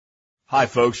Hi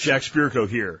folks, Jack Spirko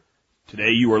here.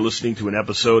 Today you are listening to an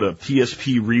episode of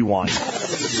TSP Rewind.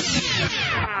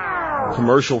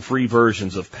 Commercial-free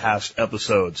versions of past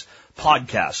episodes,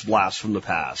 podcast blasts from the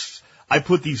past. I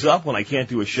put these up when I can't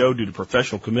do a show due to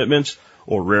professional commitments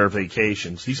or rare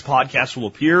vacations. These podcasts will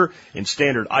appear in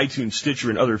standard iTunes, Stitcher,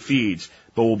 and other feeds,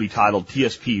 but will be titled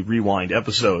TSP Rewind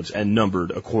episodes and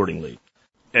numbered accordingly.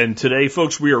 And today,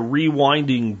 folks, we are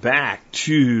rewinding back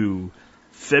to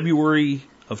February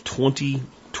of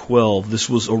 2012. This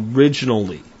was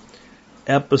originally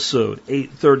episode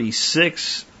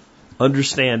 836,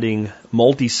 Understanding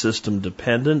Multi-System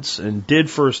Dependence, and did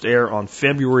first air on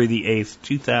February the 8th,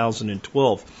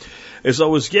 2012. As I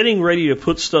was getting ready to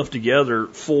put stuff together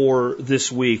for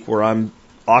this week where I'm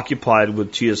occupied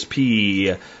with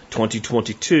TSP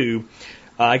 2022,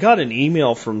 I got an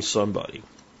email from somebody.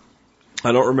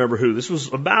 I don't remember who. This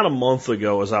was about a month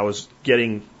ago as I was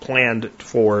getting planned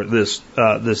for this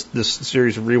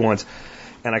series of rewinds.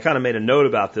 And I kind of made a note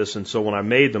about this, and so when I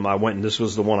made them, I went and this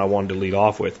was the one I wanted to lead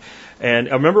off with. And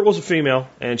I remember it was a female,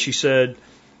 and she said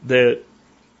that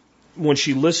when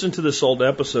she listened to this old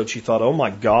episode, she thought, "Oh my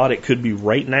God, it could be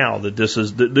right now that this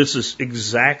is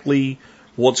exactly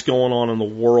what's going on in the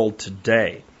world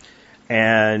today."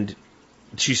 And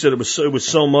she said it was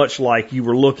so much like you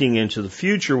were looking into the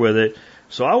future with it.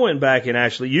 So I went back and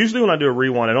actually, usually when I do a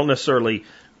rewind, I don't necessarily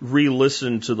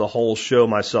re-listen to the whole show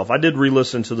myself. I did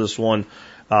re-listen to this one.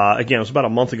 Again, it was about a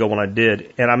month ago when I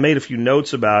did, and I made a few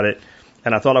notes about it,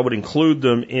 and I thought I would include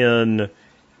them in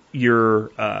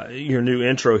your new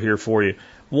intro here for you.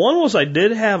 One was I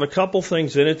did have a couple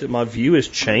things in it that my view has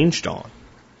changed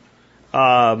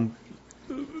on.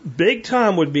 Big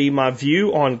time would be my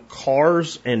view on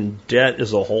cars and debt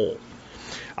as a whole.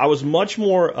 I was much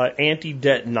more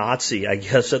anti-debt Nazi, I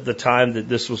guess, at the time that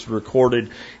this was recorded.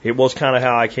 It was kind of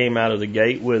how I came out of the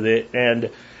gate with it, and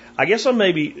I guess I'm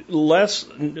maybe less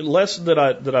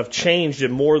that I've changed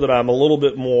and more that I'm a little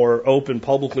bit more open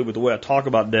publicly with the way I talk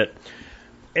about debt.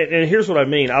 And here's what I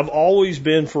mean. I've always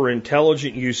been for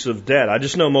intelligent use of debt. I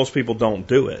just know most people don't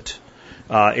do it.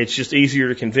 It's just easier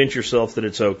to convince yourself that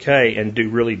it's okay and do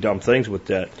really dumb things with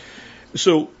debt.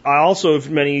 So I also, if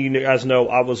many of you guys know,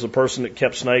 I was a person that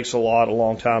kept snakes a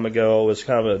long time ago. As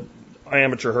kind of an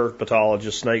amateur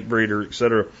herpetologist, snake breeder,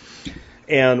 etc.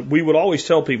 And we would always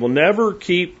tell people, never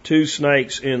keep two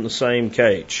snakes in the same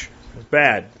cage.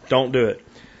 Bad. Don't do it.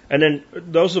 And then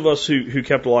those of us who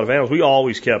kept a lot of animals, we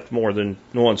always kept more than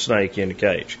one snake in a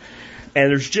cage. And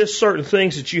there's just certain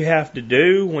things that you have to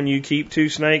do when you keep two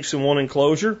snakes in one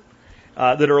enclosure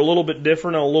that are a little bit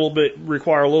different and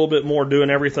require a little bit more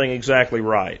doing everything exactly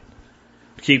right.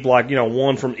 Keep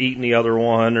one from eating the other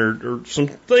one, or some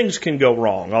things can go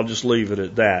wrong. I'll just leave it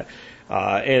at that.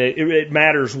 And it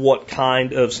matters what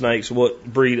kind of snakes, what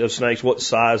breed of snakes, what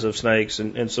size of snakes,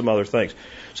 and some other things.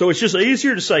 So it's just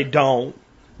easier to say don't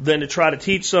than to try to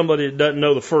teach somebody that doesn't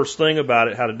know the first thing about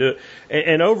it how to do it.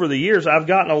 And over the years, I've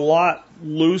gotten a lot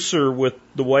looser with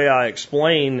the way I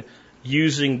explain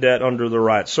using debt under the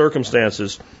right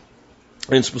circumstances.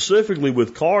 And specifically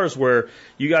with cars, where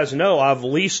you guys know I've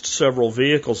leased several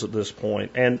vehicles at this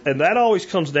point. And that always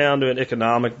comes down to an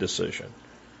economic decision.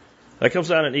 That comes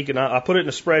down to I put it in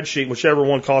a spreadsheet, whichever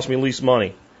one costs me least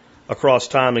money across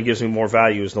time and gives me more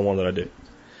value is the one that I do.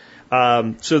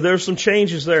 So there's some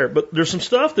changes there, but there's some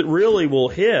stuff that really will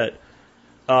hit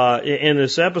in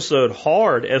this episode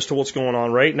hard as to what's going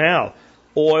on right now.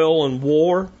 Oil and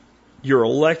war, your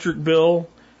electric bill,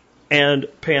 and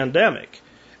pandemic.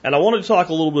 And I wanted to talk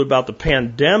a little bit about the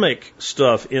pandemic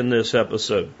stuff in this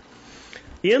episode.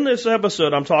 In this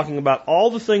episode, I'm talking about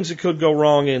all the things that could go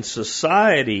wrong in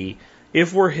society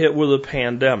if we're hit with a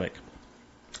pandemic.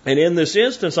 And in this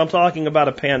instance, I'm talking about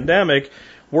a pandemic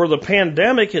where the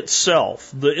pandemic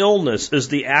itself, the illness, is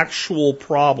the actual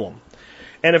problem.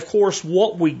 And of course,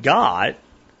 what we got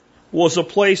was a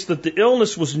place that the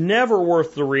illness was never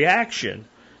worth the reaction.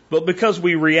 But because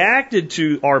we reacted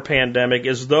to our pandemic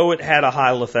as though it had a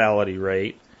high lethality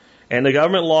rate, and the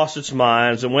government lost its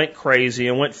minds and went crazy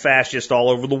and went fascist all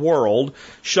over the world,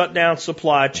 shut down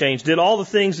supply chains, did all the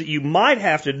things that you might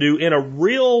have to do in a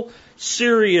real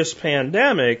serious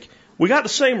pandemic, we got the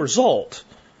same result.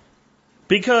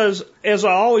 Because, as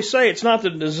I always say, it's not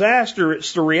the disaster,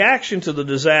 it's the reaction to the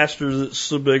disaster that's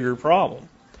the bigger problem.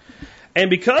 And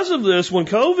because of this, when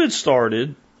COVID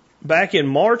started, back in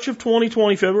March of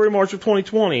 2020, February, March of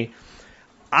 2020,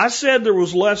 I said there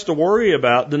was less to worry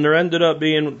about than there ended up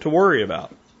being to worry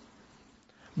about.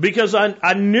 Because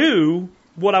I knew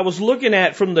what I was looking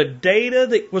at from the data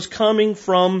that was coming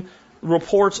from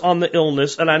reports on the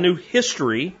illness, and I knew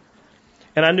history,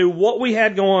 and I knew what we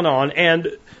had going on,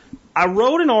 and I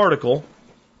wrote an article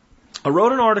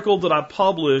that I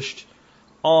published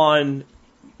on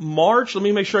March, let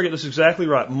me make sure I get this exactly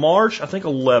right, March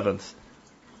 11th,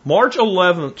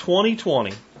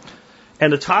 2020.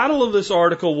 And the title of this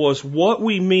article was What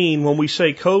We Mean When We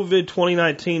Say COVID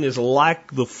 2019 is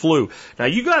Like the Flu. Now,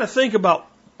 you got to think about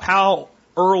how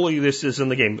early this is in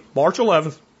the game. March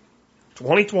 11th,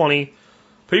 2020.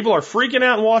 People are freaking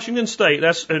out in Washington State.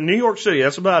 That's in New York City.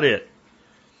 That's about it.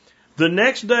 The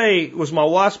next day was my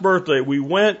wife's birthday. We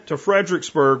went to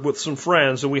Fredericksburg with some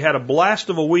friends, and we had a blast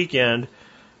of a weekend.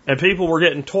 And people were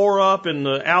getting tore up in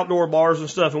the outdoor bars and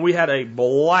stuff, and we had a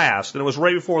blast. And it was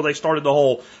right before they started the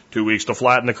whole 2 weeks to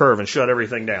flatten the curve and shut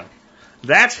everything down.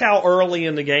 That's how early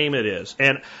in the game it is.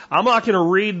 And I'm not going to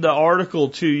read the article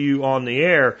to you on the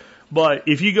air, but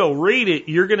if you go read it,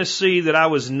 you're going to see that I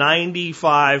was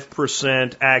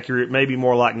 95% accurate, maybe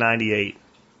more like 98.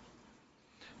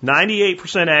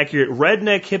 98% accurate,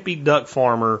 redneck hippie duck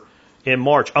farmer in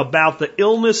March about the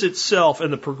illness itself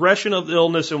and the progression of the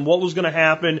illness and what was going to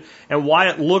happen and why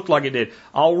it looked like it did.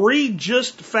 I'll read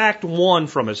just fact one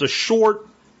from it. It's a short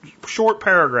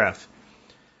paragraph.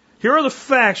 Here are the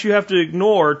facts you have to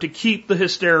ignore to keep the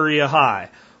hysteria high.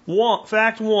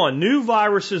 Fact one, new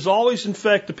viruses always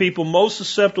infect the people most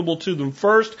susceptible to them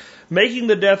first, making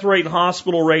the death rate and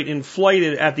hospital rate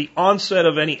inflated at the onset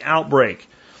of any outbreak.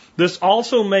 This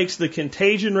also makes the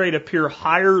contagion rate appear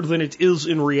higher than it is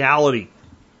in reality.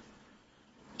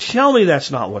 Tell me that's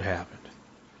not what happened.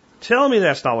 Tell me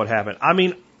that's not what happened. I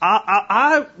mean,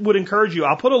 I would encourage you.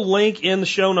 I'll put a link in the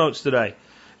show notes today.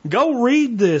 Go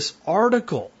read this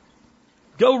article.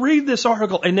 Go read this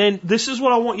article, and then this is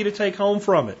what I want you to take home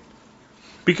from it.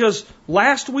 Because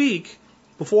last week,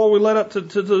 before we led up to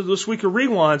this week of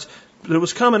Rewinds, it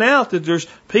was coming out that there's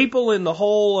people in the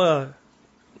whole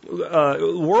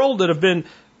world that have been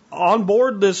on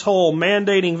board this whole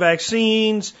mandating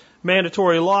vaccines,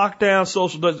 mandatory lockdown,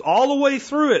 social distance, all the way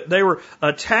through it. They were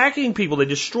attacking people. They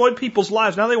destroyed people's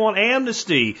lives. Now they want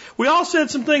amnesty. We all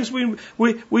said some things we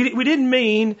didn't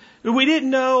mean. We didn't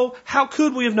know. How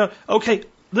could we have known? Okay,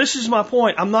 this is my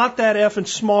point. I'm not that effing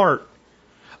smart.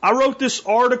 I wrote this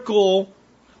article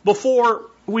before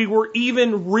we were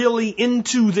even really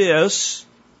into this.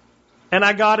 And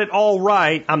I got it all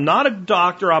right. I'm not a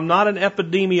doctor. I'm not an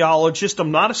epidemiologist.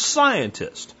 I'm not a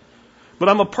scientist. But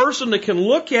I'm a person that can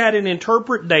look at and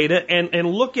interpret data and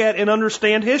look at and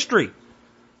understand history.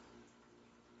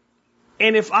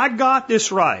 And if I got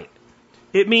this right,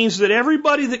 it means that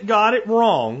everybody that got it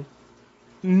wrong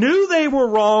knew they were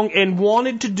wrong and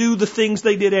wanted to do the things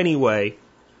they did anyway,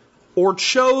 or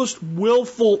chose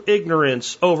willful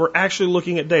ignorance over actually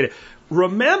looking at data.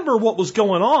 Remember what was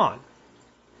going on.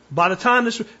 By the time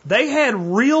they had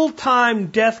real-time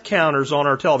death counters on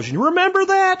our television. You remember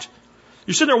that?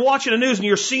 You're sitting there watching the news and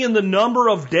you're seeing the number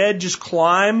of dead just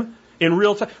climb in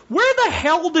real time. Where the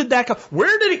hell did that come?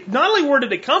 Not only where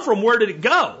did it come from, where did it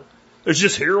go? It's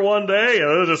just here one day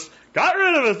and it just got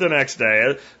rid of it the next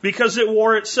day because it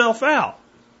wore itself out.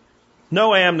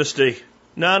 No amnesty.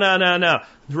 No.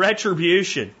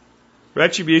 Retribution.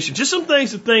 Just some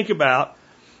things to think about.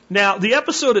 Now, the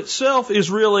episode itself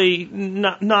is really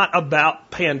not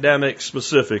about pandemic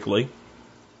specifically.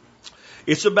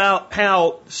 It's about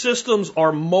how systems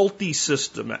are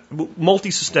multi-systemic.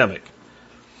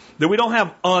 That we don't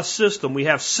have a system, we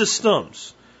have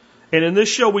systems. And in this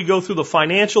show, we go through the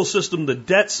financial system, the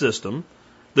debt system,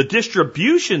 the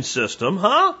distribution system,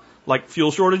 like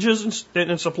fuel shortages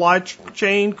and supply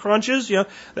chain crunches, the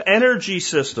energy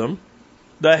system,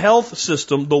 the health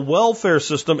system, the welfare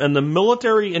system, and the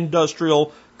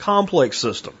military-industrial complex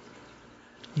system.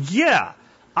 Yeah,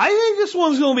 I think this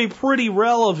one's going to be pretty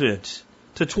relevant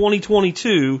to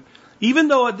 2022, even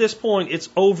though at this point it's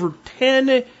over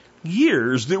 10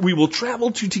 years that we will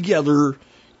travel to together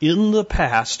in the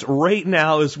past right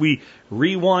now as we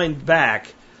rewind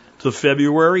back to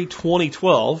February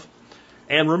 2012.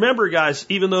 And remember, guys,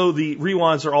 even though the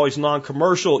rewinds are always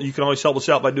non-commercial, you can always help us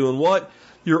out by doing what?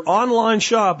 Your online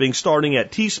shopping starting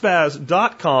at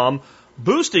tspaz.com,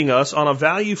 boosting us on a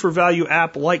value-for-value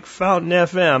app like Fountain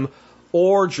FM,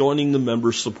 or joining the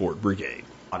Member Support Brigade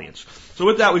audience. So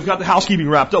with that, we've got the housekeeping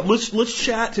wrapped up. Let's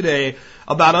chat today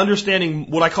about understanding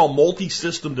what I call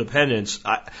multi-system dependence.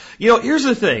 Here's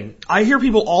the thing. I hear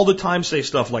people all the time say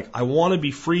stuff like, I want to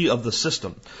be free of the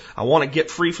system. I want to get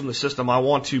free from the system. I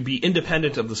want to be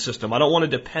independent of the system. I don't want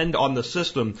to depend on the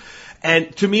system.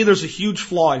 And to me, there's a huge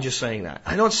flaw in just saying that.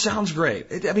 I know it sounds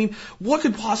great. What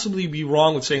could possibly be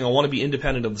wrong with saying I want to be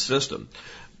independent of the system?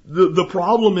 The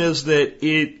problem is that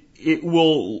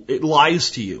it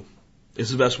lies to you. Is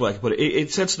the best way I can put it.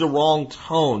 It sets the wrong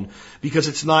tone because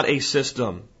it's not a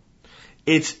system.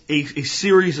 It's a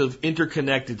series of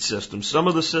interconnected systems. Some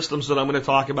of the systems that I'm going to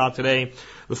talk about today,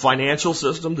 the financial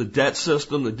system, the debt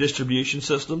system, the distribution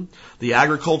system, the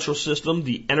agricultural system,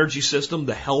 the energy system,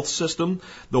 the health system,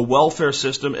 the welfare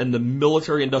system, and the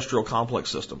military industrial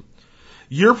complex system.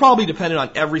 You're probably dependent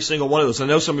on every single one of those. I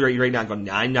know some of you right now going,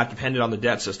 nah, I'm not dependent on the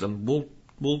debt system.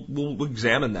 We'll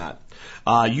examine that.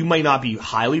 You may not be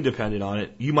highly dependent on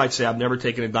it. You might say, I've never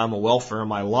taken a dime of welfare in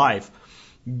my life.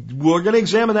 We're going to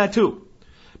examine that too.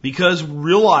 Because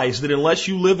realize that unless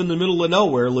you live in the middle of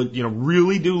nowhere,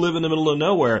 really do live in the middle of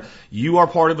nowhere, you are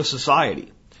part of a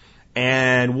society.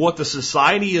 And what the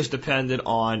society is dependent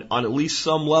on at least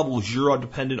some levels, you're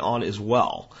dependent on as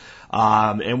well.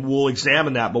 And we'll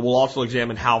examine that, but we'll also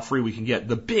examine how free we can get.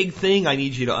 The big thing I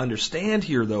need you to understand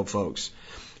here, though, folks,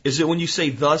 is that when you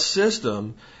say the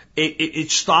system,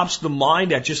 it stops the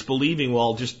mind at just believing,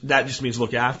 that just means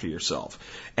look after yourself.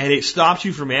 And it stops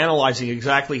you from analyzing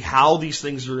exactly how these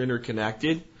things are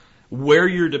interconnected, where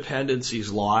your dependencies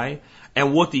lie,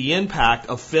 and what the impact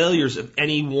of failures of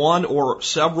any one or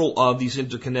several of these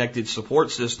interconnected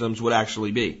support systems would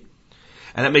actually be.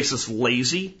 And that makes us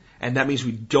lazy, and that means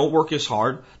we don't work as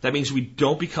hard. That means we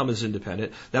don't become as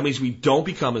independent. That means we don't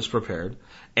become as prepared.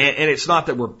 And it's not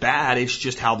that we're bad, it's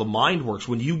just how the mind works.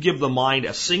 When you give the mind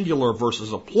a singular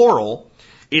versus a plural,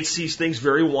 it sees things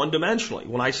very one-dimensionally.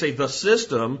 When I say the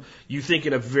system, you think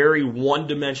in a very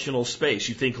one-dimensional space.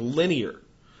 You think linear.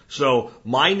 So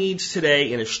my needs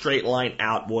today in a straight line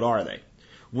out, what are they?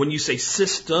 When you say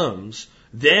systems,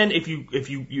 then if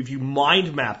you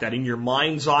mind map that in your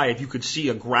mind's eye, if you could see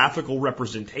a graphical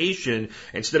representation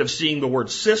instead of seeing the word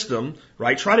system,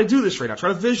 right? Try to do this right now.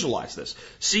 Try to visualize this.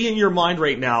 See in your mind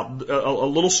right now a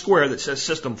little square that says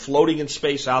system floating in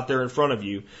space out there in front of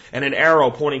you and an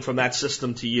arrow pointing from that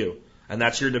system to you. And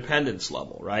that's your dependence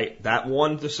level, right? That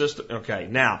one, the system. Okay.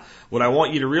 Now, what I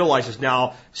want you to realize is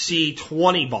now see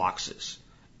 20 boxes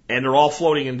and they're all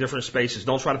floating in different spaces.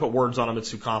 Don't try to put words on them.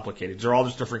 It's too complicated. They're all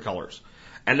just different colors.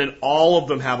 And then all of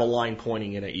them have a line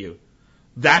pointing in at you.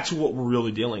 That's what we're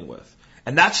really dealing with.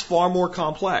 And that's far more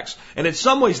complex. And in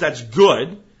some ways that's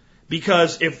good,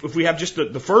 because if we have just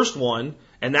the first one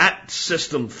and that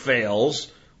system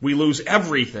fails, we lose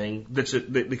everything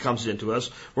that comes into us.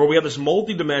 Where we have this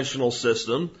multidimensional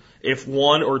system, if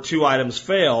one or two items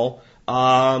fail,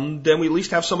 then we at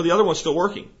least have some of the other ones still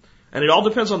working. And it all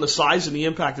depends on the size and the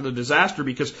impact of the disaster,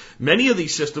 because many of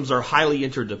these systems are highly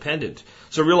interdependent.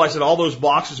 So realize that all those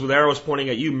boxes with arrows pointing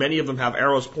at you, many of them have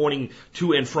arrows pointing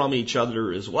to and from each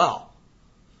other as well.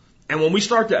 And when we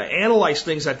start to analyze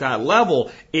things at that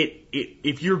level,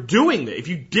 if you're doing that, if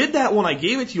you did that when I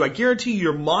gave it to you, I guarantee you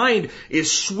your mind is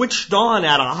switched on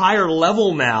at a higher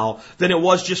level now than it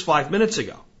was just 5 minutes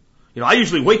ago. I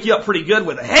usually wake you up pretty good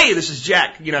with, hey, this is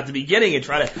Jack, at the beginning, and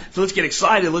so let's get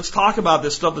excited. Let's talk about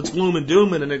this stuff that's gloom and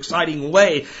doom in an exciting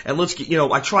way. And let's get,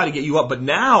 I try to get you up. But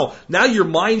now your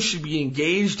mind should be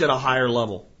engaged at a higher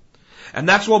level. And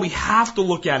that's why we have to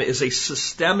look at it as a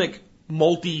systemic,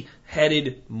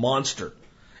 multi-headed monster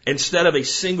instead of a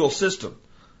single system,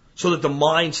 so that the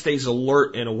mind stays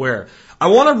alert and aware. I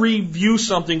want to review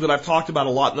something that I've talked about a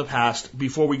lot in the past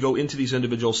before we go into these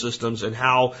individual systems and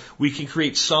how we can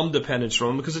create some dependence from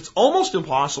them, because it's almost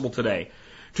impossible today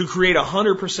to create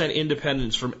 100%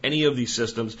 independence from any of these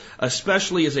systems,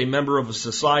 especially as a member of a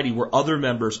society where other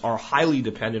members are highly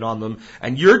dependent on them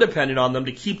and you're dependent on them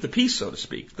to keep the peace, so to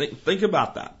speak. Think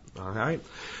about that. All right.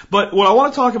 But what I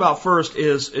want to talk about first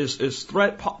is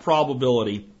threat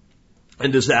probability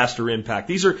and disaster impact.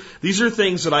 These are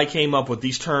things that I came up with,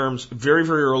 these terms, very,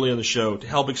 very early in the show to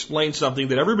help explain something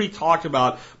that everybody talked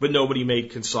about but nobody made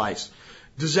concise.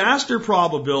 Disaster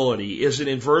probability is an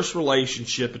inverse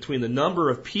relationship between the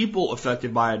number of people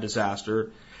affected by a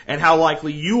disaster and how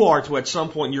likely you are to at some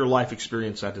point in your life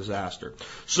experience that disaster.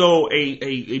 So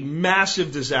a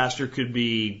massive disaster could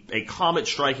be a comet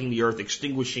striking the earth,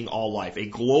 extinguishing all life, a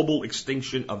global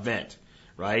extinction event.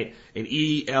 Right? An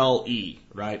ELE,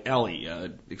 right? LE,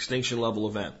 extinction level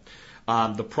event.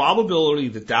 The probability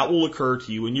that will occur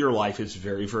to you in your life is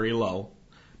very, very low,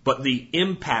 but the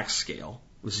impact scale,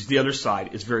 which is the other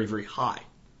side, is very, very high.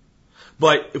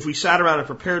 But if we sat around and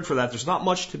prepared for that, there's not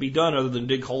much to be done other than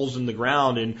dig holes in the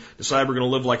ground and decide we're going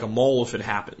to live like a mole if it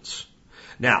happens.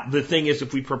 Now, the thing is,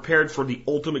 if we prepared for the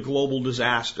ultimate global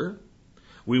disaster,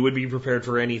 we would be prepared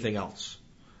for anything else.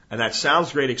 And that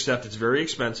sounds great, except it's very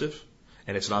expensive.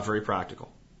 And it's not very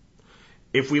practical.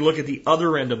 If we look at the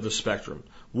other end of the spectrum,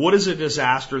 what is a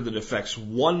disaster that affects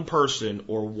one person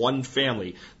or one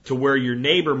family to where your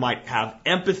neighbor might have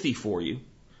empathy for you,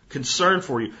 concern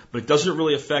for you, but it doesn't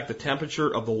really affect the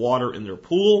temperature of the water in their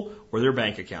pool or their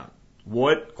bank account?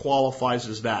 What qualifies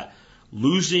as that?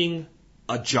 losing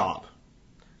a job,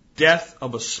 death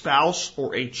of a spouse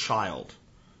or a child,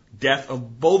 death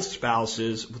of both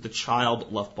spouses with the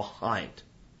child left behind.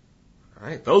 All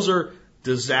right, those are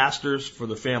disasters for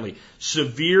the family.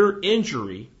 Severe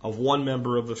injury of one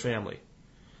member of the family.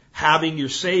 Having your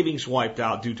savings wiped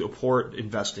out due to poor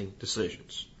investing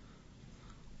decisions.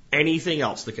 Anything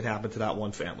else that could happen to that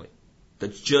one family.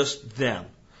 That's just them.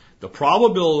 The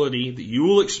probability that you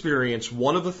will experience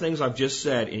one of the things I've just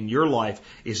said in your life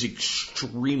is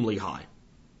extremely high.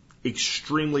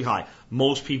 Extremely high.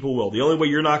 Most people will. The only way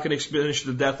you're not going to experience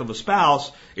the death of a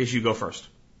spouse is you go first.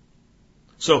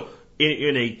 So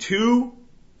in a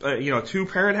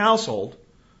two-parent household,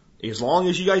 as long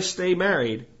as you guys stay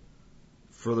married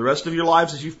for the rest of your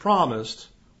lives as you've promised,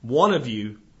 one of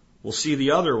you will see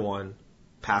the other one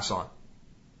pass on.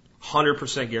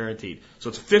 100% guaranteed. So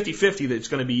it's 50-50 that it's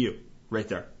going to be you right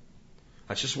there.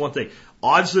 That's just one thing.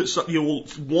 Odds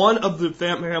that one of the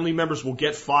family members will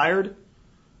get fired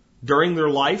during their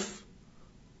life,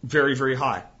 very, very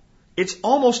high. There's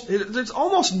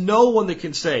almost no one that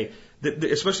can say that,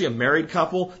 especially a married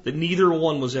couple, that neither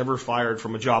one was ever fired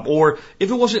from a job. Or if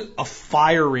it wasn't a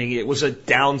firing, it was a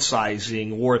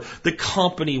downsizing, or the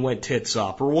company went tits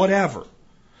up, or whatever.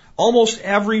 Almost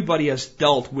everybody has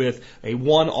dealt with a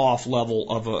one-off level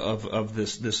of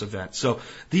this event. So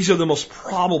these are the most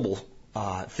probable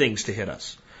things to hit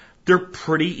us. They're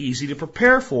pretty easy to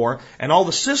prepare for, and all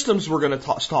the systems we're going to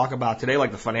talk about today,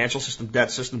 like the financial system, debt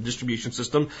system, distribution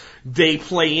system, they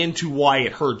play into why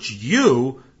it hurts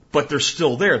you, but they're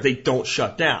still there. They don't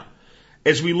shut down.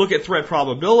 As we look at threat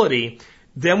probability,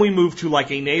 then we move to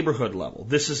like a neighborhood level.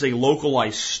 This is a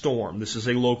localized storm. This is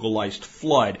a localized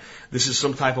flood. This is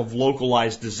some type of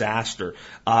localized disaster.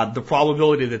 The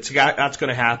probability that's going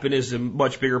to happen is a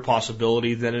much bigger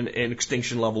possibility than an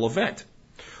extinction level event,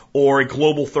 or a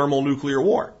global thermonuclear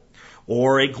war,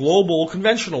 or a global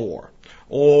conventional war,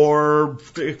 or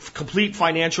the complete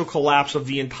financial collapse of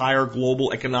the entire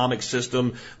global economic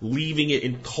system, leaving it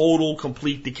in total,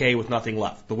 complete decay with nothing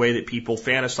left, the way that people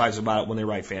fantasize about it when they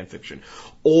write fan fiction,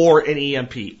 or an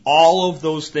EMP. All of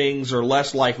those things are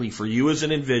less likely for you as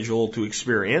an individual to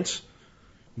experience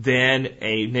than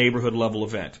a neighborhood level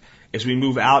event. As we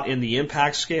move out in the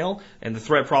impact scale and the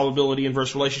threat probability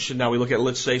inverse relationship, now we look at,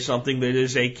 let's say, something that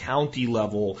is a county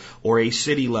level or a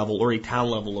city level or a town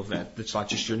level event that's not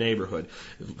just your neighborhood.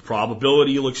 The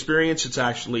probability you'll experience, it's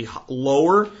actually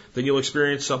lower than you'll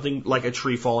experience something like a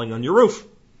tree falling on your roof.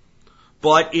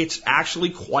 But it's actually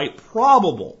quite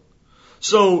probable.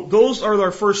 So those are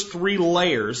our first three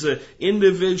layers: the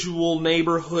individual,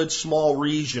 neighborhood, small,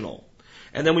 regional.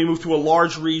 And then we move to a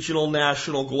large, regional,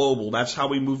 national, global. That's how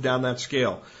we move down that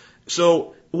scale.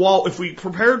 So while if we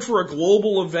prepared for a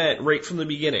global event right from the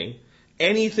beginning,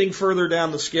 anything further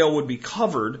down the scale would be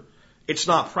covered. It's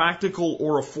not practical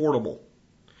or affordable.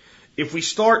 If we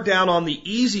start down on the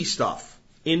easy stuff,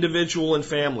 individual and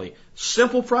family,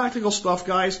 simple practical stuff,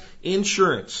 guys,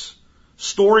 insurance.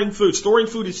 Storing food. Storing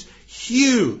food is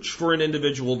huge for an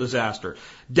individual disaster.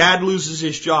 Dad loses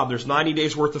his job. There's 90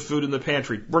 days worth of food in the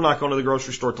pantry. We're not going to the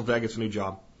grocery store till Dad gets a new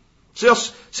job.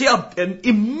 See how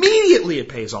immediately it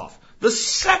pays off. The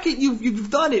second you've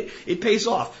done it, it pays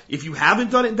off. If you haven't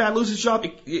done it and Dad loses his job,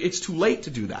 it's too late to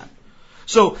do that.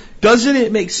 So doesn't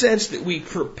it make sense that we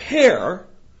prepare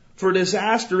for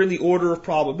disaster in the order of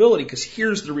probability? Because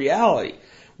here's the reality.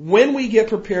 When we get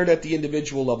prepared at the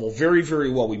individual level very,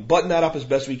 very well, we button that up as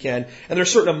best we can, and there are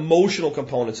certain emotional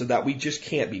components of that we just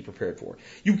can't be prepared for.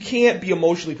 You can't be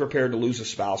emotionally prepared to lose a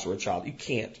spouse or a child. You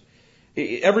can't.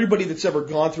 Everybody that's ever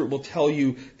gone through it will tell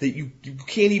you that you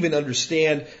can't even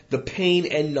understand the pain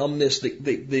and numbness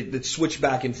that switch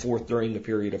back and forth during the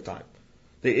period of time.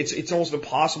 It's almost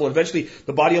impossible. Eventually,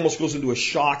 the body almost goes into a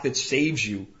shock that saves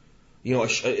you. You know,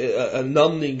 a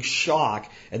numbing shock,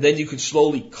 and then you can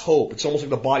slowly cope. It's almost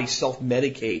like the body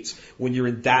self-medicates when you're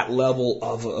in that level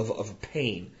of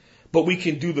pain. But we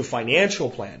can do the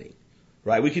financial planning,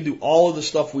 right? We can do all of the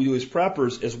stuff we do as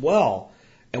preppers as well,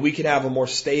 and we can have a more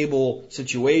stable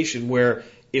situation where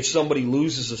if somebody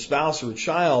loses a spouse or a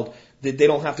child, that they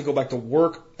don't have to go back to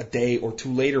work a day or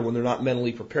two later when they're not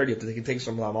mentally prepared yet, that they can take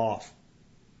some time off.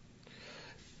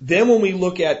 Then when we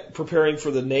look at preparing for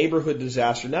the neighborhood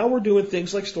disaster, now we're doing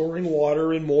things like storing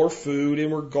water and more food,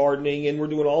 and we're gardening, and we're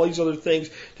doing all these other things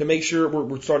to make sure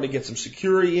we're starting to get some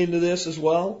security into this as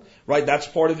well, right? That's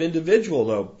part of individual,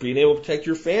 though. Being able to protect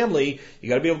your family, you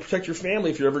got to be able to protect your family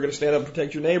if you're ever going to stand up and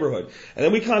protect your neighborhood. And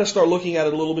then we kind of start looking at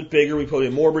it a little bit bigger. We put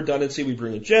in more redundancy. We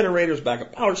bring in generators,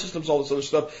 backup power systems, all this other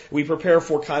stuff. We prepare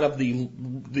for kind of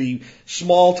the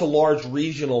small to large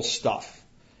regional stuff.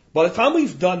 By the time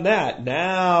we've done that,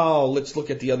 now let's look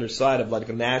at the other side of like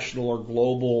a national or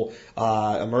global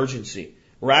emergency.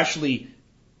 We're actually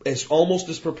almost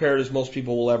as prepared as most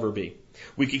people will ever be.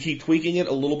 We could keep tweaking it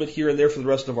a little bit here and there for the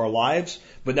rest of our lives,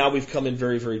 but now we've come in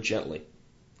very, very gently.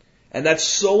 And that's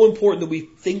so important that we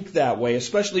think that way,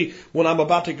 especially when I'm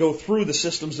about to go through the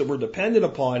systems that we're dependent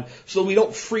upon, so we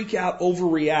don't freak out,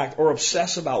 overreact, or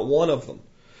obsess about one of them.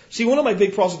 See, one of my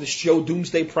big problems with this show,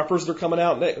 Doomsday Preppers, they're coming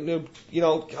out, and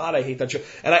God, I hate that show.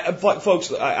 And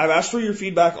folks, I've asked for your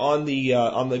feedback on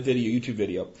the video, YouTube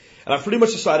video, and I've pretty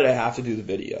much decided I have to do the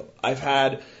video. I've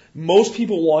had most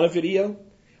people want a video.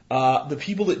 The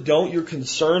people that don't, your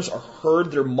concerns are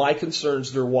heard. They're my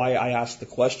concerns. They're why I asked the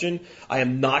question. I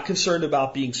am not concerned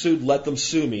about being sued. Let them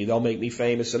sue me. They'll make me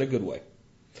famous in a good way.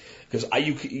 Because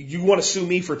you want to sue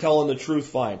me for telling the truth,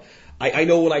 fine. I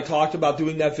know when I talked about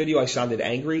doing that video, I sounded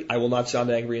angry. I will not sound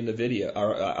angry in the video.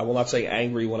 Or I will not say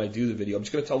angry when I do the video. I'm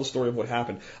just going to tell the story of what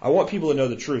happened. I want people to know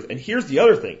the truth. And here's the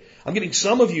other thing. I'm getting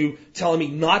some of you telling me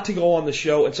not to go on the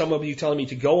show and some of you telling me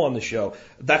to go on the show.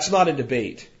 That's not a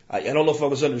debate. I don't know if I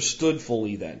was understood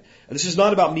fully then. And this is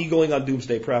not about me going on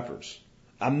Doomsday Preppers.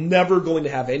 I'm never going to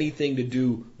have anything to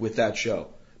do with that show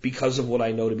because of what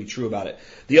I know to be true about it.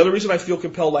 The other reason I feel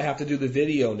compelled I have to do the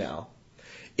video now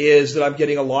is that I'm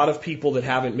getting a lot of people that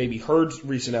haven't maybe heard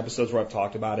recent episodes where I've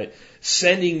talked about it,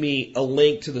 sending me a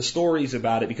link to the stories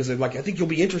about it because they're like, I think you'll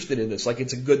be interested in this. Like,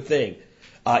 it's a good thing.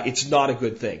 It's not a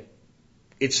good thing.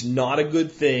 It's not a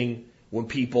good thing when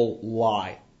people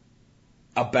lie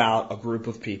about a group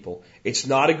of people. It's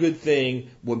not a good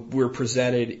thing when we're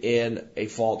presented in a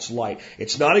false light.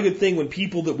 It's not a good thing when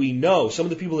people that we know, some of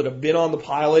the people that have been on the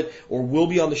pilot or will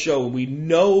be on the show, and we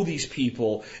know these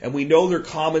people and we know they're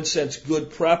common sense good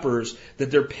preppers,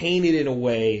 that they're painted in a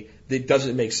way that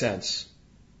doesn't make sense.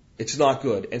 It's not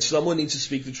good. And someone needs to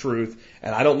speak the truth,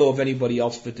 and I don't know of anybody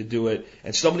else fit to do it,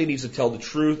 and somebody needs to tell the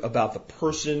truth about the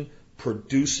person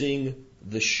producing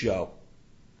the show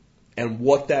and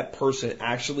what that person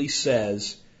actually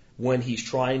says when he's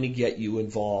trying to get you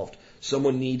involved.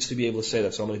 Someone needs to be able to say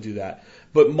that, so I'm going to do that.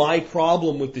 But my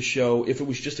problem with the show, if it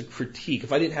was just a critique,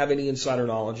 if I didn't have any insider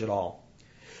knowledge at all,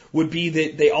 would be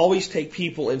that they always take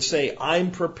people and say, I'm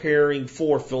preparing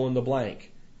for fill in the blank.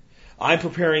 I'm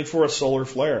preparing for a solar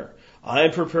flare.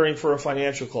 I'm preparing for a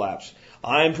financial collapse.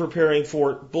 I'm preparing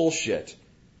for bullshit.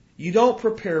 You don't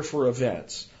prepare for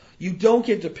events. You don't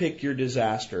get to pick your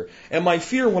disaster. And my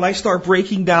fear when I start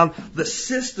breaking down the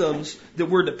systems that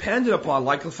we're dependent upon,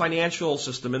 like the financial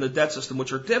system and the debt system,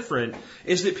 which are different,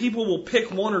 is that people will pick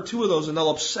one or two of those and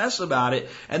they'll obsess about it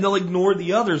and they'll ignore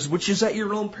the others, which is at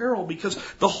your own peril, because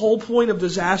the whole point of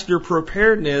disaster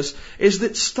preparedness is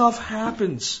that stuff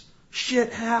happens.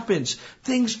 Shit happens.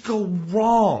 Things go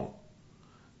wrong.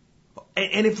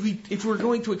 And if we're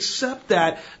going to accept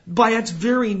that, by its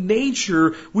very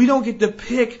nature, we don't get to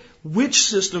pick which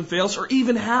system fails or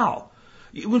even how.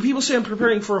 When people say I'm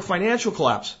preparing for a financial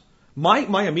collapse,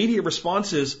 my immediate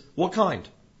response is, what kind?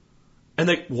 And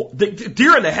they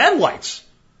deer in the headlights.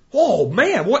 Oh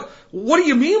man, what do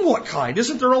you mean what kind?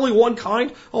 Isn't there only one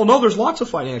kind? Oh no, there's lots of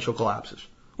financial collapses.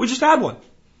 We just had one.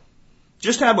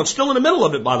 Still in the middle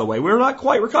of it, by the way. We're not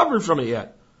quite recovered from it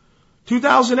yet.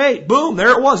 2008, boom,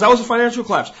 there it was. That was a financial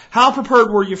collapse. How prepared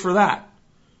were you for that?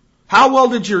 How well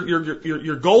did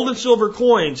your gold and silver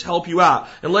coins help you out?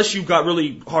 Unless you got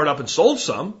really hard up and sold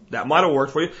some, that might have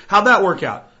worked for you. How'd that work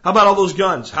out? How about all those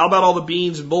guns? How about all the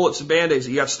beans and bullets and band-aids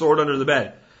that you got stored under the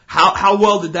bed? How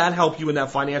well did that help you in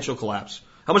that financial collapse?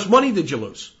 How much money did you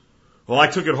lose? Well, I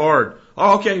took it hard.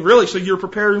 Oh, okay, really? So you're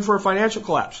preparing for a financial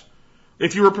collapse?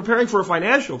 If you were preparing for a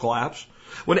financial collapse,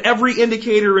 when every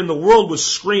indicator in the world was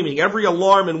screaming, every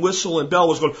alarm and whistle and bell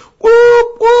was going,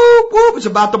 whoop, whoop, whoop, it's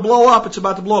about to blow up, it's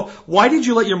about to blow up. Why did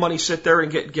you let your money sit there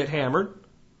and get hammered?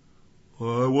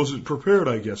 Well, I wasn't prepared,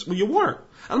 I guess. Well, you weren't.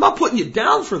 I'm not putting you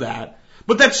down for that.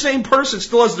 But that same person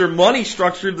still has their money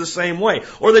structured the same way.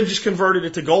 Or they just converted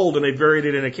it to gold and they buried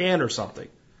it in a can or something.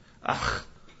 Ugh.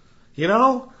 You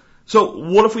know? So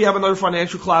what if we have another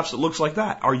financial collapse that looks like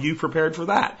that? Are you prepared for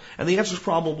that? And the answer is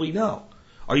probably no.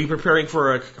 Are you preparing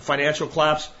for a financial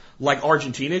collapse like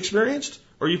Argentina experienced?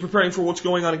 Or are you preparing for what's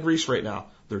going on in Greece right now?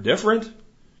 They're different.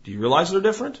 Do you realize they're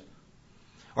different?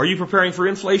 Are you preparing for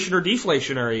inflation or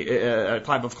deflationary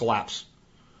type of collapse?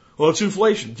 Well, it's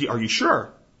inflation. Are you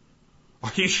sure?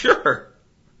 Are you sure?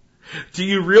 Do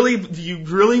you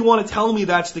really want to tell me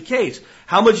that's the case?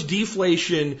 How much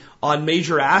deflation on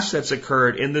major assets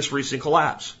occurred in this recent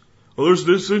collapse? Well, there's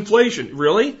this inflation.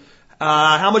 Really?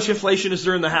 How much inflation is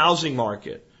there in the housing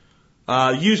market?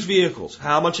 Used vehicles.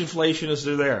 How much inflation is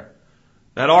there?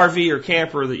 That RV or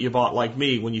camper that you bought like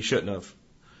me when you shouldn't have.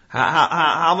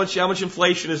 How much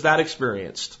inflation has that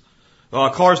experienced?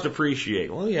 Cars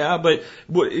depreciate. Well, yeah, but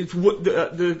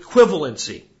the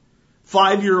equivalency.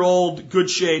 5-year-old, good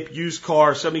shape, used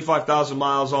car, 75,000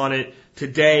 miles on it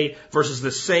today versus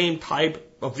the same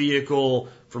type of vehicle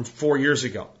from 4 years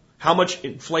ago. How much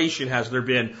inflation has there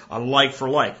been on like for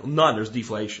like? None. There's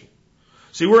deflation.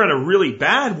 See, we're in a really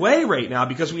bad way right now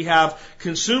because we have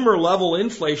consumer level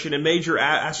inflation and major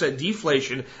asset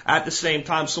deflation at the same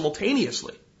time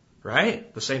simultaneously.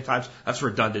 Right? The same time. That's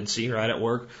redundancy, right, at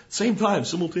work. Same time,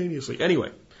 simultaneously.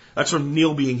 Anyway, that's from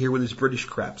Neil being here with his British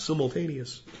crap.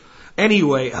 Simultaneous.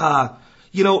 Anyway,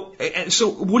 so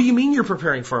what do you mean you're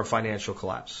preparing for a financial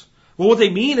collapse? Well, what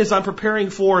they mean is I'm preparing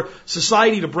for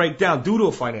society to break down due to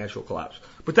a financial collapse.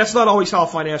 But that's not always how a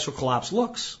financial collapse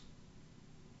looks.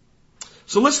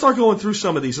 So let's start going through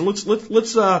some of these, and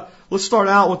let's start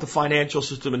out with the financial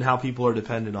system and how people are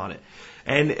dependent on it.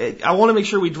 And I want to make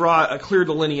sure we draw a clear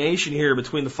delineation here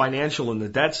between the financial and the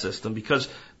debt system, because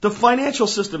the financial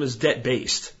system is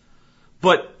debt-based.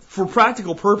 But for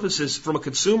practical purposes, from a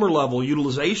consumer level,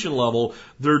 utilization level,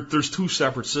 there's two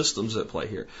separate systems at play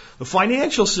here. The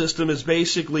financial system is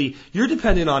basically, you're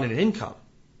dependent on an income.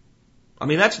 I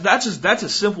mean, that's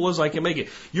as simple as I can make it.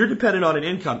 You're dependent on an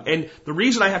income. And the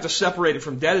reason I have to separate it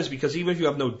from debt is because even if you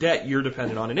have no debt, you're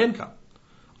dependent on an income.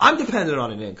 I'm dependent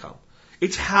on an income.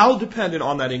 It's how dependent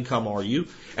on that income are you,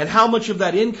 and how much of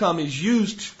that income is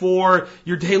used for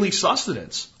your daily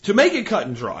sustenance. To make it cut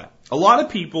and dry, a lot of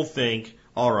people think,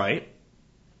 all right,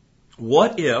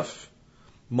 what if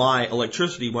my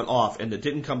electricity went off and it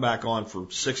didn't come back on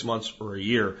for 6 months or a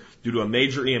year due to a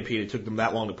major EMP and it took them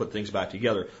that long to put things back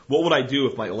together? What would I do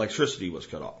if my electricity was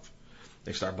cut off?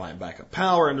 They start buying backup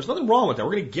power, and there's nothing wrong with that.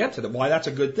 We're going to get to why that's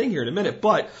a good thing here in a minute.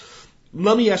 But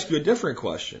let me ask you a different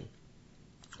question.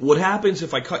 What happens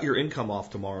if I cut your income off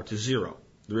tomorrow to zero?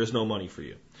 There is no money for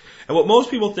you. And what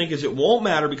most people think is it won't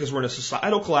matter because we're in a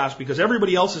societal collapse because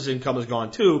everybody else's income is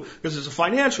gone too because it's a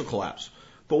financial collapse.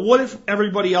 But what if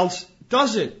everybody else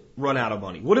doesn't run out of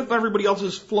money? What if everybody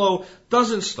else's flow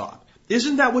doesn't stop?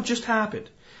 Isn't that what just happened?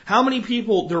 How many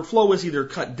people, their flow was either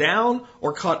cut down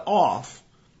or cut off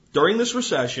during this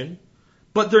recession,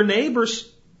 but their neighbors'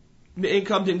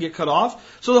 income didn't get cut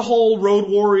off, so the whole road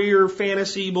warrior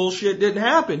fantasy bullshit didn't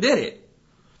happen, did it?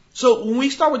 So when we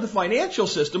start with the financial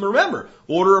system, remember,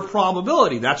 order of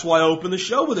probability. That's why I opened the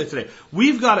show with it today.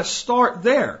 We've got to start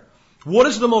there. What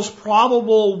is the most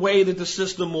probable way that the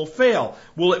system will fail?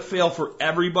 Will it fail for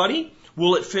everybody?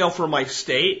 Will it fail for my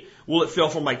state? Will it fail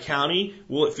for my county?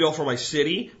 Will it fail for my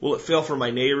city? Will it fail for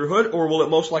my neighborhood? Or will it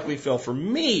most likely fail for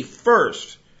me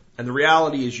first? And the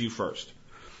reality is you first.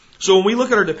 So when we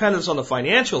look at our dependence on the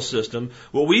financial system,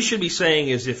 what we should be saying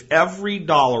is if every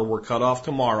dollar were cut off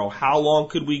tomorrow, how long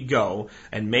could we go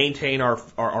and maintain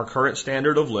our current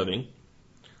standard of living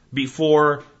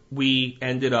before we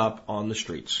ended up on the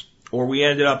streets or we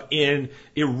ended up in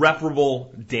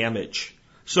irreparable damage?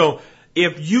 So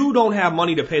if you don't have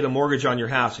money to pay the mortgage on your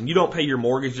house and you don't pay your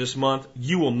mortgage this month,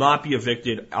 you will not be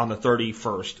evicted on the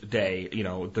 31st day,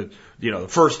 the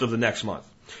first of the next month.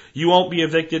 You won't be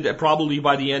evicted probably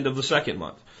by the end of the second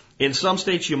month. In some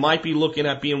states, you might be looking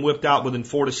at being whipped out within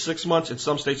 4 to 6 months. In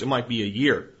some states, it might be a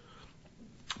year.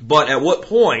 But at what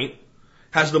point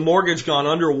has the mortgage gone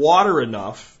underwater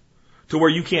enough to where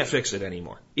you can't fix it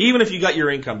anymore? Even if you got your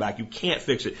income back, you can't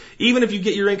fix it. Even if you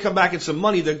get your income back and some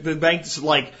money, the bank's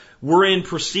like, we're in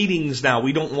proceedings now.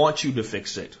 We don't want you to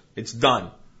fix it. It's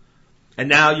done. And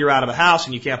now you're out of a house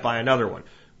and you can't buy another one.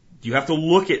 You have to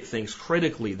look at things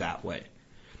critically that way.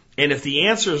 And if the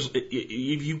answer is,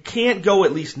 if you can't go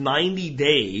at least 90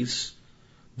 days,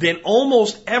 then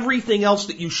almost everything else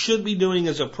that you should be doing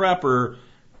as a prepper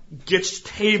gets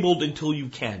tabled until you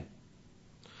can.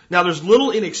 Now, there's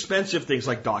little inexpensive things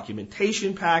like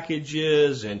documentation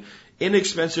packages and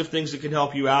inexpensive things that can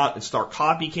help you out, and start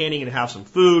copy canning and have some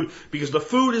food, because the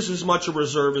food is as much a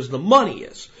reserve as the money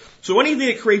is. So anything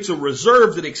that creates a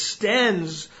reserve that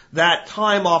extends that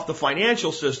time off the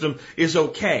financial system is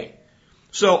okay.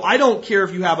 So I don't care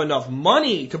if you have enough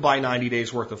money to buy 90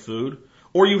 days worth of food,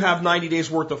 or you have 90 days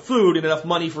worth of food and enough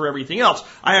money for everything else.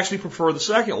 I actually prefer the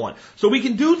second one. So we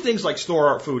can do things like store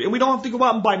our food, and we don't have to go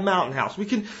out and buy Mountain House. We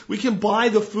can buy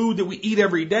the food that we eat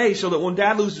every day so that when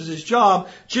Dad loses his job,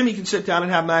 Jimmy can sit down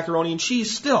and have macaroni and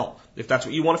cheese still, if that's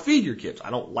what you want to feed your kids. I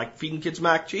don't like feeding kids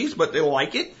mac and cheese, but they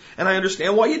like it, and I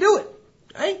understand why you do it.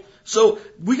 Okay? So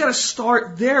we got to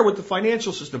start there with the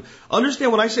financial system.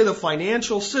 Understand when I say the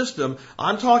financial system,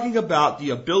 I'm talking about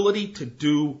the ability to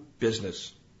do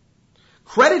business.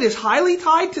 Credit is highly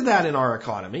tied to that in our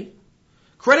economy.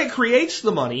 Credit creates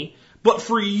the money, But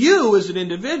for you as an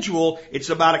individual, it's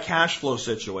about a cash flow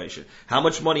situation. How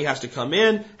much money has to come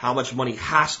in? How much money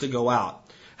has to go out?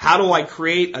 How do I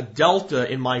create a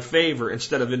delta in my favor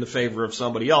instead of in the favor of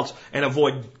somebody else and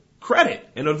avoid credit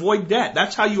and avoid debt?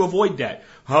 That's how you avoid debt.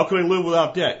 How can I live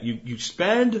without debt? You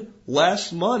spend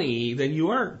less money than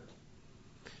you earn.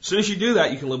 As soon as you do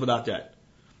that, you can live without debt.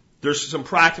 There's some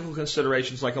practical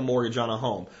considerations like a mortgage on a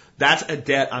home. That's a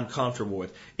debt I'm comfortable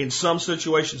with. In some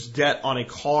situations, debt on a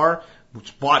car,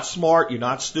 it's bought smart, you're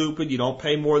not stupid, you don't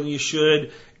pay more than you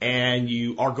should, and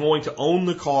you are going to own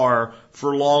the car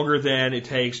for longer than it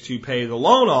takes to pay the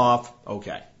loan off,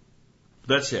 okay.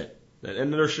 That's it.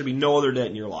 And there should be no other debt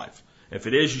in your life. If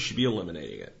it is, you should be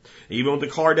eliminating it. Even with the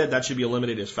car debt, that should be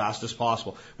eliminated as fast as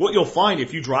possible. What you'll find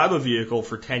if you drive a vehicle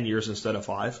for 10 years instead of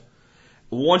 5,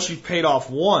 once you've paid off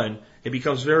one, it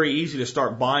becomes very easy to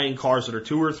start buying cars that are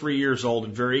 2 or 3 years old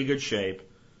in very good shape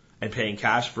and paying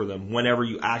cash for them whenever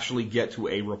you actually get to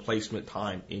a replacement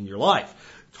time in your life.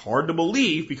 It's hard to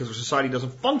believe because our society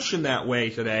doesn't function that way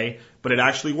today, but it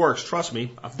actually works. Trust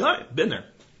me, I've done it, been there.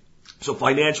 So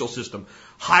financial system,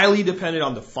 highly dependent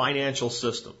on the financial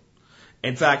system.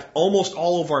 In fact, almost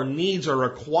all of our needs are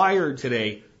acquired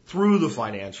today through the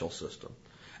financial system.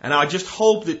 And I just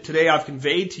hope that today I've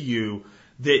conveyed to you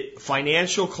that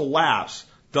financial collapse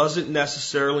doesn't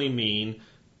necessarily mean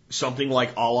something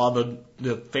like a la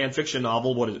the fan fiction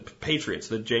novel, what is it, Patriots,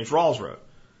 that James Rawls wrote.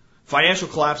 Financial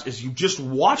collapse is you just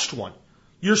watched one.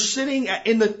 You're sitting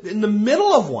in the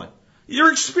middle of one.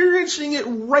 You're experiencing it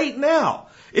right now.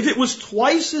 If it was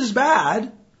twice as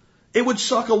bad, it would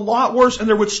suck a lot worse, and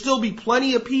there would still be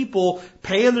plenty of people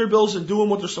paying their bills and doing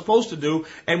what they're supposed to do,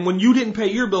 and when you didn't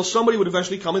pay your bill, somebody would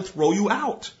eventually come and throw you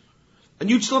out. And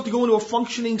you'd still have to go into a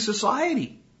functioning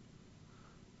society.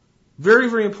 Very,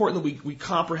 very important that we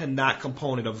comprehend that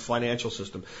component of the financial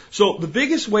system. So the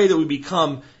biggest way that we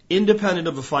become independent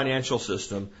of the financial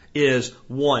system is,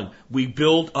 1, we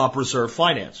build up reserve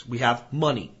finance. We have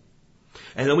money.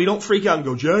 And then we don't freak out and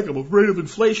go, Jack, I'm afraid of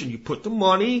inflation. You put the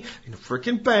money in a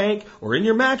frickin' bank or in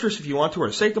your mattress if you want to, or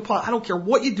a safe deposit. I don't care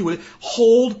what you do with it.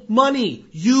 Hold money.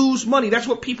 Use money. That's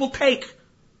what people take.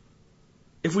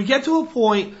 If we get to a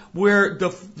point where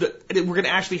we're going to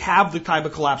actually have the type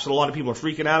of collapse that a lot of people are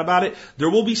freaking out about it,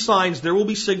 there will be signs, there will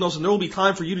be signals, and there will be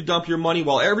time for you to dump your money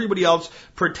while everybody else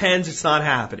pretends it's not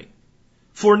happening.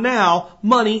 For now,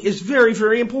 money is very,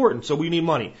 very important, so we need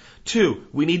money. 2,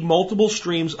 we need multiple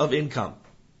streams of income.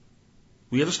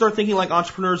 We have to start thinking like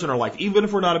entrepreneurs in our life, even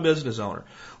if we're not a business owner.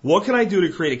 What can I do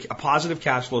to create a positive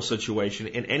cash flow situation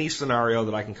in any scenario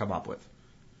that I can come up with?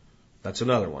 That's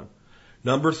another one.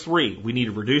 Number 3, we need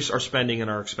to reduce our spending and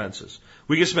our expenses.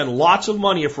 We can spend lots of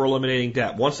money if we're eliminating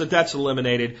debt. Once the debt's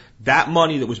eliminated, that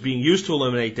money that was being used to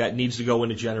eliminate debt needs to go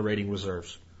into generating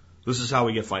reserves. This is how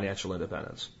we get financial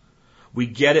independence. We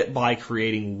get it by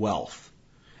creating wealth.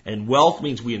 And wealth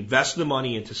means we invest the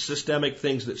money into systemic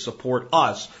things that support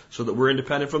us so that we're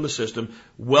independent from the system.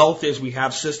 Wealth is we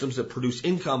have systems that produce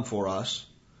income for us.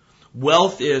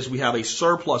 Wealth is we have a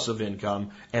surplus of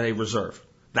income and a reserve.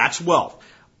 That's wealth.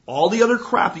 All the other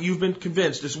crap that you've been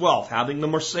convinced is wealth, having the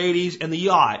Mercedes and the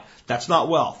yacht, that's not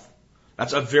wealth.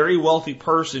 That's a very wealthy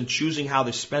person choosing how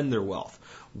they spend their wealth.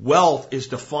 Wealth is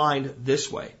defined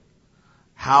this way.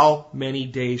 How many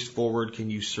days forward can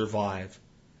you survive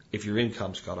if your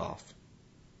income's cut off?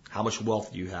 How much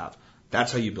wealth do you have?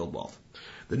 That's how you build wealth.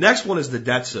 The next one is the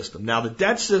debt system. Now, the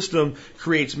debt system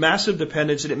creates massive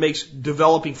dependence, and it makes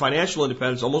developing financial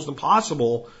independence almost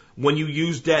impossible when you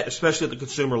use debt, especially at the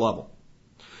consumer level.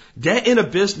 Debt in a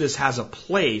business has a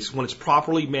place when it's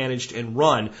properly managed and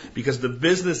run because the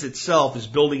business itself is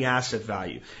building asset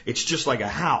value. It's just like a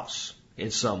house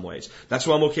in some ways. That's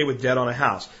why I'm okay with debt on a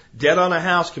house. Debt on a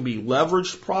house can be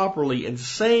leveraged properly and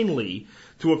sanely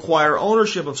to acquire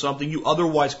ownership of something you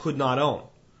otherwise could not own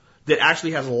that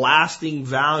actually has lasting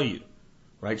value,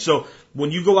 right? So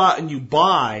when you go out and you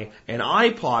buy an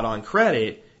iPod on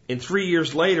credit and 3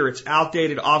 years later it's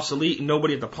outdated, obsolete, and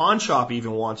nobody at the pawn shop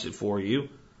even wants it for you,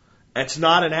 it's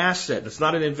not an asset. It's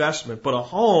not an investment. But a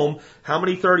home, how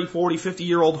many 30, 40,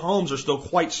 50-year-old homes are still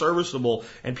quite serviceable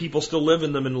and people still live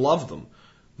in them and love them?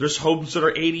 There's homes that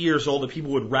are 80 years old that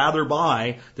people would rather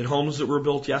buy than homes that were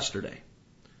built yesterday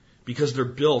because they're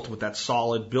built with that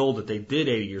solid build that they did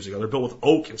 80 years ago. They're built with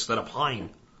oak instead of pine.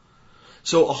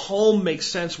 So a home makes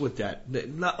sense with that.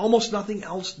 Almost nothing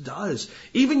else does.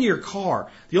 Even your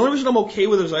car. The only reason I'm okay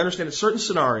with it is I understand in certain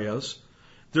scenarios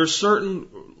There's certain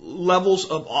levels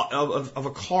of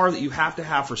a car that you have to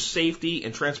have for safety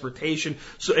and transportation.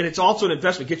 So, and it's also an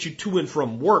investment, gets you to and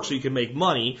from work so you can make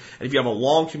money. And if you have a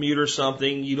long commute or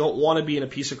something, you don't want to be in a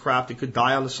piece of crap that could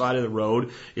die on the side of the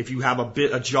road. If you have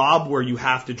a job where you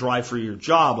have to drive for your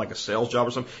job, like a sales job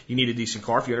or something, you need a decent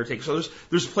car if you undertake. So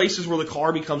there's places where the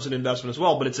car becomes an investment as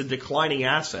well, but it's a declining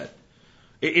asset.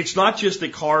 It's not just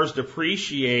that cars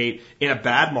depreciate in a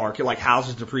bad market, like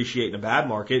houses depreciate in a bad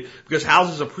market, because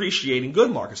houses appreciate in good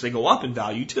markets. They go up in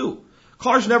value too.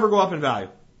 Cars never go up in value.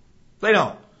 They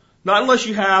don't. Not unless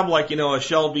you have a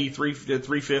Shelby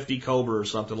 350 Cobra or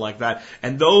something like that.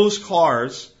 And those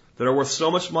cars that are worth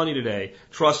so much money today,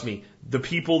 trust me, the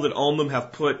people that own them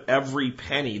have put every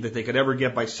penny that they could ever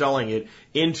get by selling it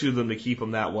into them to keep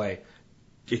them that way.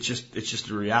 It's just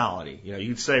a reality.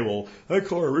 You'd say, well, that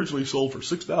car originally sold for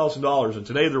 $6,000 and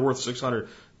today they're worth $600.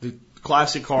 The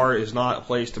classic car is not a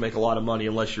place to make a lot of money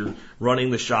unless you're running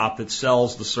the shop that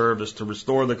sells the service to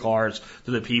restore the cars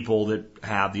to the people that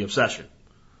have the obsession.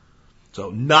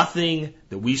 So nothing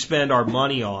that we spend our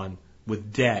money on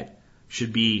with debt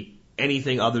should be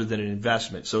anything other than an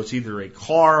investment. So it's either a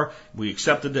car, we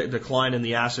accept the decline in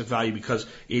the asset value because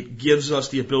it gives us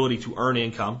the ability to earn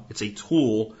income. It's a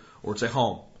tool. Or it's a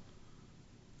home.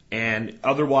 And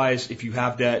otherwise, if you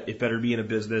have debt, it better be in a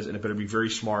business and it better be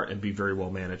very smart and be very well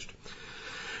managed.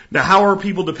 Now, how are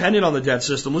people dependent on the debt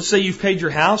system? Let's say you've paid your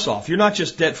house off. You're not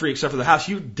just debt free except for the house.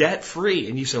 You're debt free.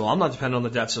 And you say, well, I'm not dependent on the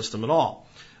debt system at all.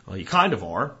 Well, you kind of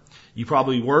are. You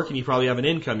probably work and you probably have an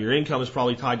income. Your income is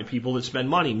probably tied to people that spend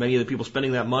money. Many of the people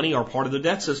spending that money are part of the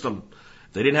debt system.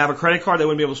 If they didn't have a credit card, they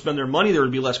wouldn't be able to spend their money. There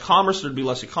would be less commerce, there'd be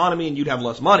less economy, and you'd have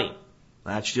less money.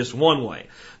 That's just one way.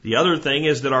 The other thing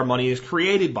is that our money is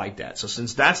created by debt. So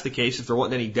since that's the case, if there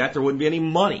wasn't any debt, there wouldn't be any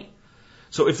money.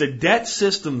 So if the debt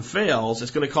system fails,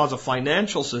 it's going to cause a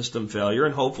financial system failure,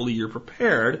 and hopefully you're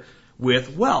prepared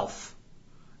with wealth.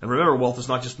 And remember, wealth is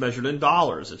not just measured in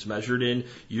dollars. It's measured in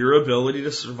your ability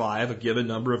to survive a given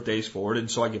number of days forward. And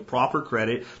so I get proper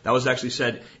credit. That was actually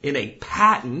said in a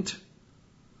patent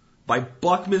by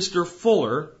Buckminster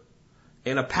Fuller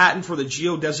in a patent for the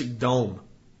geodesic dome.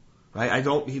 Right?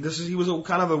 He was a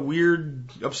kind of a weird,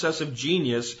 obsessive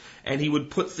genius, and he would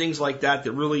put things like that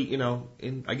really,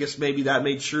 and I guess maybe that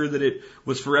made sure that it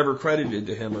was forever credited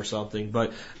to him or something,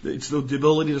 but it's the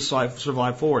ability to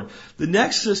survive forward. The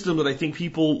next system that I think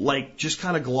people just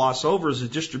kind of gloss over is a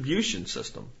distribution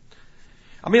system.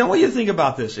 I want you to think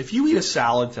about this. If you eat a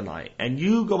salad tonight, and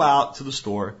you go out to the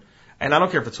store, and I don't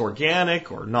care if it's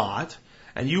organic or not,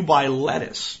 and you buy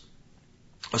lettuce,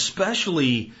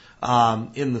 especially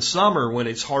in the summer when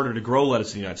it's harder to grow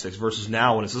lettuce in the United States versus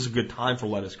now when this is a good time for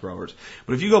lettuce growers.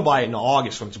 But if you go buy it in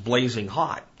August when it's blazing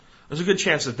hot, there's a good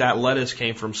chance that lettuce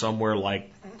came from somewhere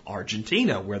like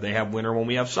Argentina where they have winter when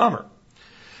we have summer.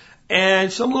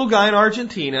 And some little guy in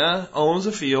Argentina owns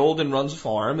a field and runs a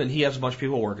farm, and he has a bunch of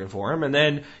people working for him. And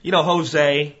then,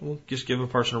 Jose, we'll just give a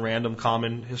person a random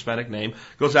common Hispanic name,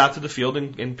 goes out to the field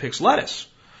and picks lettuce.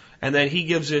 And then he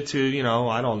gives it to,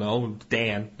 I don't know,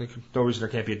 Dan. No reason there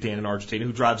can't be a Dan in Argentina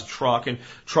who drives a truck and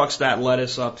trucks that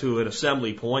lettuce up to an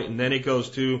assembly point, and then it goes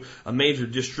to a major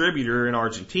distributor in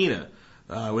Argentina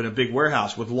in a big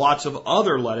warehouse with lots of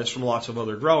other lettuce from lots of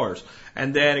other growers.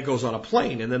 And then it goes on a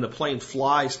plane, and then the plane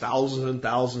flies thousands and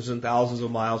thousands and thousands of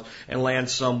miles and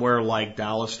lands somewhere like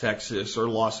Dallas, Texas, or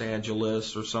Los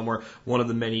Angeles, or somewhere, one of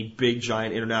the many big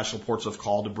giant international ports of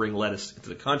call to bring lettuce into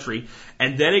the country.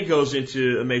 And then it goes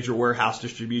into a major warehouse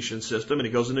distribution system, and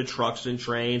it goes into trucks and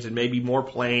trains and maybe more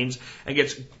planes and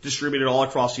gets distributed all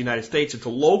across the United States into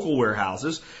local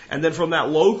warehouses. And then from that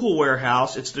local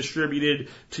warehouse, it's distributed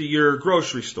to your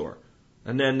grocery store.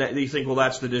 And then you think, well,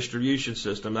 that's the distribution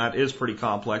system. That is pretty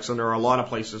complex, and there are a lot of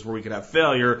places where we could have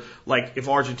failure. Like if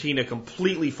Argentina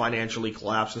completely financially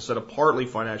collapsed instead of partly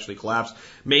financially collapsed,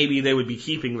 maybe they would be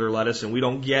keeping their lettuce and we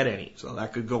don't get any. So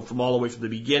that could go from all the way from the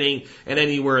beginning, and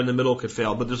anywhere in the middle could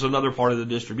fail. But there's another part of the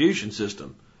distribution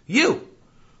system. You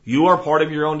are part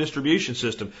of your own distribution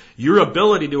system. Your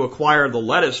ability to acquire the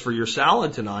lettuce for your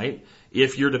salad tonight,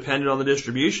 if you're dependent on the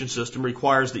distribution system,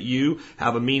 requires that you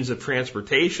have a means of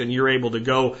transportation. You're able to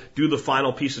go do the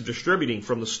final piece of distributing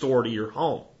from the store to your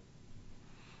home.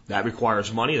 That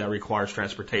requires money, that requires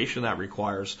transportation, that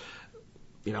requires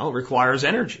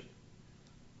energy.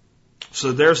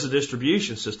 So there's the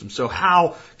distribution system. So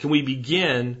how can we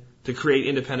begin to create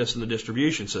independence in the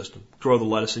distribution system? Grow the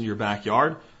lettuce in your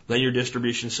backyard. Then your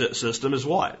distribution system is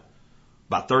what?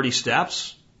 About 30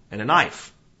 steps and a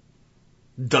knife.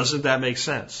 Doesn't that make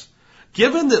sense?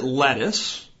 Given that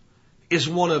lettuce is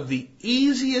one of the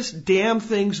easiest damn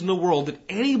things in the world that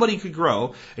anybody could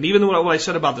grow. And even what I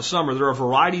said about the summer, there are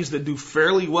varieties that do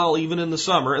fairly well even in the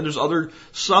summer, and there's other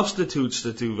substitutes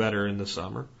that do better in the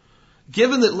summer.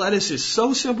 Given that lettuce is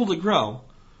so simple to grow,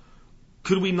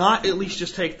 could we not at least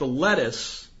just take the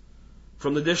lettuce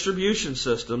from the distribution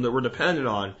system that we're dependent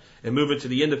on and move it to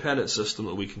the independent system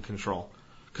that we can control?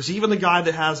 Because even the guy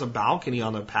that has a balcony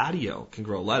on the patio can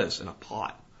grow lettuce in a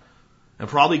pot and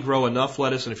probably grow enough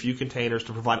lettuce in a few containers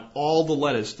to provide all the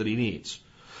lettuce that he needs.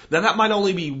 Now that might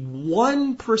only be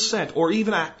 1% or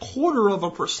even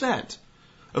 0.25%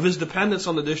 of his dependence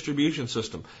on the distribution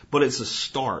system, but it's a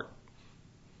start.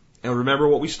 And remember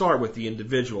what we start with, the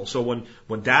individual. So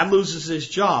when dad loses his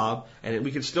job and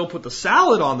we can still put the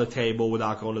salad on the table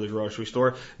without going to the grocery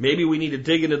store, maybe we need to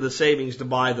dig into the savings to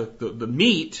buy the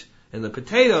meat and the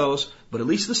potatoes, but at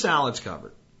least the salad's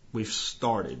covered. We've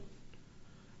started.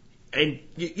 And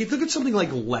you look at something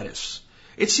like lettuce.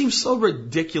 It seems so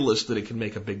ridiculous that it can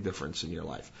make a big difference in your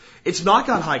life. It's not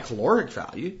got high caloric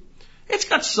value. It's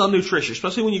got some nutrition,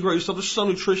 especially when you grow yourself. There's some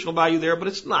nutritional value there, but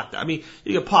it's not. I mean,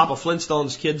 you can pop a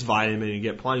Flintstones kids vitamin and you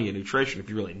get plenty of nutrition if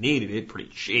you really needed it. Pretty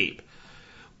cheap.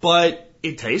 But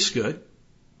it tastes good.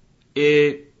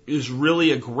 It is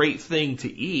really a great thing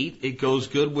to eat. It goes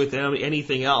good with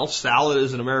anything else. Salad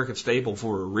is an American staple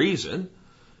for a reason.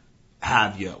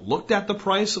 Have you looked at the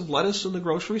price of lettuce in the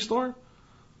grocery store?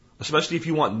 Especially if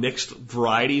you want mixed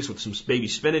varieties with some baby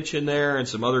spinach in there and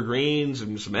some other greens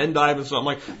and some endive and something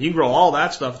like that. You can grow all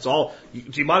that stuff.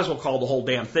 You might as well call the whole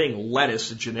damn thing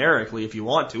lettuce generically if you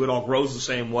want to. It all grows the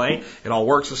same way. It all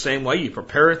works the same way. You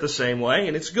prepare it the same way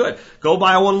and it's good. Go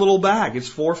buy one little bag. It's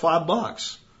 $4 or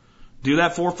 $5. Do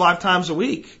that 4 or 5 times a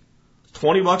week.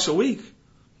 $20 a week.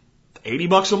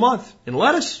 $80 a month in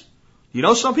lettuce. You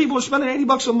know some people are spending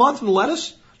 $80 a month in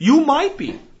lettuce? You might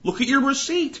be. Look at your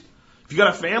receipt. If you got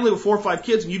a family with 4 or 5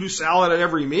 kids and you do salad at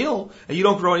every meal and you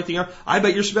don't grow anything else, I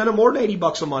bet you're spending more than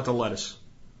 $80 a month on lettuce.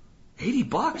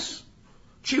 $80?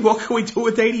 Gee, what can we do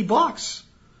with $80?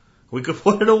 We could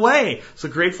put it away. It's a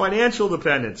great financial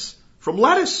dependence from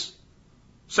lettuce.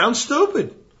 Sounds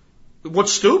stupid.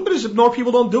 What's stupid is if more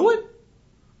people don't do it.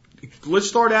 Let's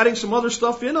start adding some other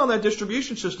stuff in on that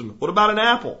distribution system. What about an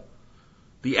apple?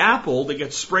 The apple that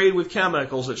gets sprayed with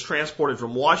chemicals that's transported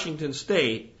from Washington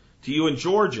State to you in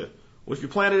Georgia. What if you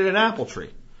planted an apple tree?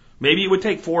 Maybe it would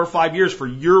take 4 or 5 years for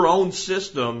your own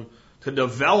system to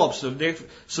develop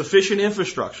sufficient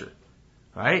infrastructure.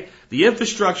 Right? The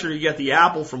infrastructure to get the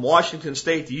apple from Washington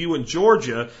State to you in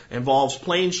Georgia involves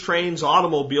planes, trains,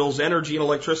 automobiles, energy and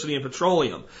electricity and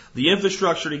petroleum. The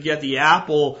infrastructure to get the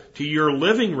apple to your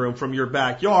living room from your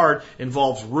backyard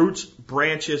involves roots,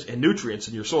 branches, and nutrients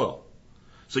in your soil.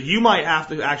 So you might have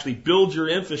to actually build your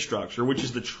infrastructure, which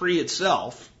is the tree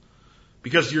itself,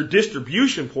 because your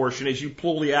distribution portion is you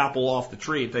pull the apple off the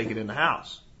tree and take it in the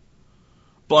house.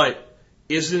 But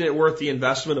isn't it worth the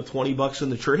investment of $20 in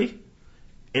the tree?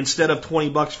 Instead of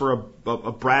 $20 for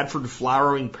a Bradford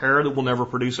flowering pear that will never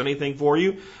produce anything for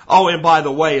you? Oh, and by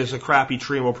the way, is a crappy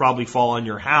tree and will probably fall on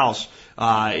your house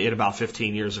in about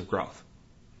 15 years of growth.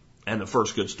 And the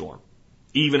first good storm.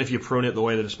 Even if you prune it the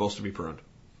way that it's supposed to be pruned.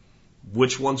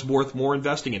 Which one's worth more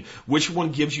investing in? Which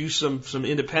one gives you some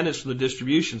independence from the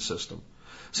distribution system?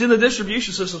 See, the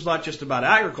distribution system is not just about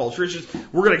agriculture. It's just,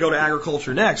 we're going to go to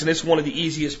agriculture next, and it's one of the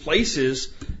easiest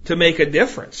places to make a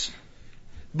difference.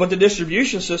 But the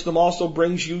distribution system also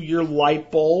brings you your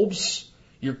light bulbs,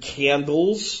 your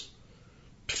candles,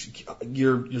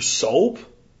 your soap,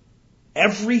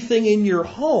 everything in your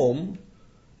home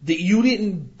that you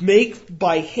didn't make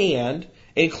by hand,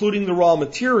 including the raw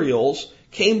materials,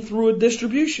 came through a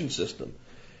distribution system.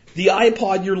 The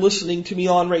iPod you're listening to me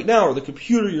on right now, or the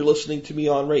computer you're listening to me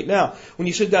on right now, when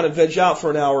you sit down and veg out for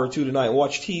an hour or two tonight and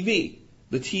watch TV,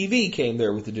 the TV came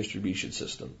there with the distribution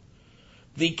system.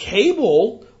 The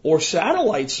cable or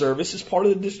satellite service is part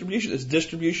of the distribution. It's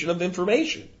distribution of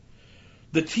information.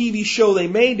 The TV show they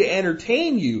made to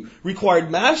entertain you required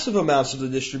massive amounts of the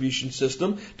distribution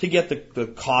system to get the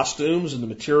costumes and the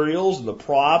materials and the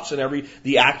props and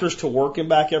the actors to work in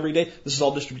back every day. This is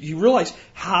all distribution. You realize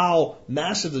how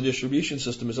massive the distribution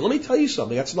system is. And let me tell you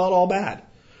something, that's not all bad.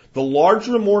 The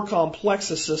larger and more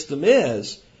complex a system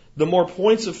is, the more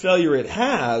points of failure it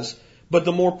has, but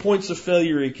the more points of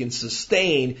failure it can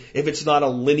sustain if it's not a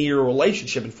linear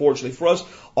relationship. And fortunately for us,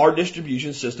 our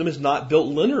distribution system is not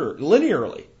built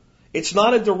linearly. It's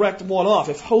not a direct one-off.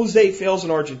 If Jose fails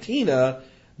in Argentina,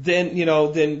 then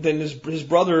his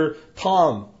brother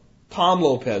Tom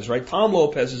Lopez, right? Tom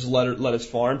Lopez's lettuce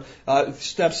farm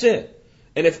steps in.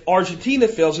 And if Argentina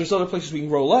fails, there's other places we can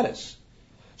grow lettuce.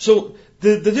 So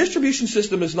the distribution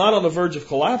system is not on the verge of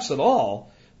collapse at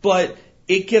all, but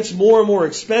it gets more and more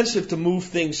expensive to move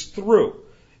things through.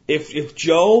 If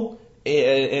Joe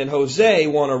and Jose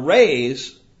want a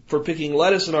raise for picking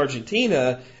lettuce in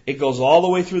Argentina, it goes all the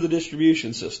way through the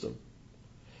distribution system.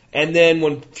 And then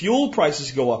when fuel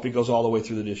prices go up, it goes all the way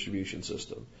through the distribution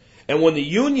system. And when the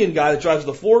union guy that drives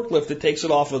the forklift that takes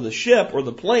it off of the ship or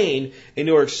the plane in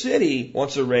New York City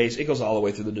wants a raise, it goes all the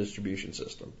way through the distribution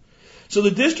system. So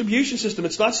the distribution system,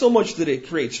 it's not so much that it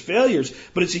creates failures,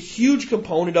 but it's a huge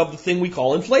component of the thing we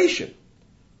call inflation.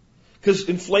 Because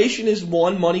inflation is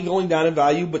one, money going down in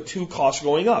value, but two, costs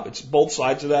going up. It's both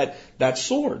sides of that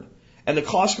sword. And the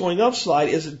cost going up side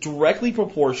is directly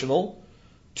proportional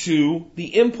to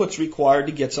the inputs required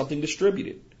to get something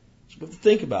distributed. So we have to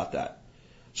think about that.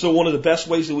 So one of the best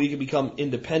ways that we can become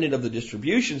independent of the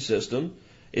distribution system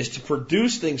is to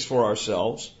produce things for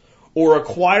ourselves or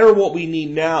acquire what we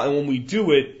need now, and when we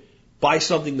do it, buy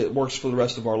something that works for the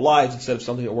rest of our lives instead of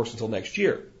something that works until next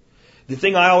year. The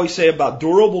thing I always say about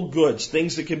durable goods,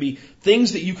 things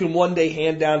that you can one day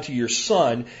hand down to your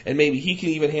son, and maybe he can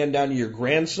even hand down to your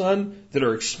grandson, that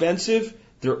are expensive,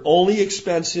 they're only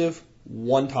expensive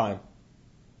one time.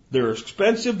 They're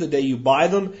expensive the day you buy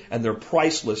them, and they're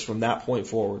priceless from that point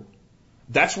forward.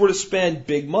 That's where to spend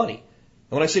big money.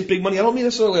 And when I say big money, I don't mean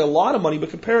necessarily a lot of money, but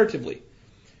comparatively.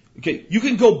 Okay, you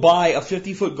can go buy a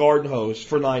 50-foot garden hose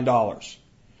for $9.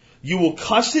 You will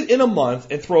cuss it in a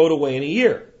month and throw it away in a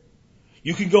year.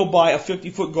 You can go buy a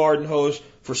 50-foot garden hose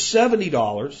for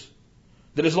 $70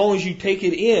 that as long as you take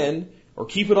it in or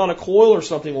keep it on a coil or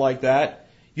something like that,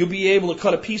 you'll be able to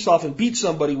cut a piece off and beat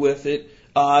somebody with it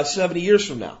 70 years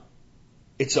from now.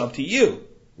 It's up to you.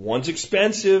 One's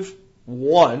expensive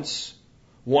once.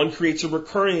 One creates a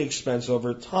recurring expense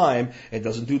over time and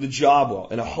doesn't do the job well.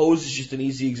 And a hose is just an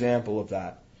easy example of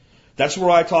that. That's where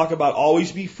I talk about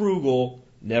always be frugal,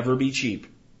 never be cheap.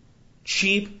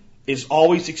 Cheap is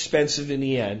always expensive in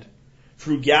the end.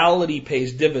 Frugality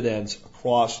pays dividends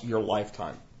across your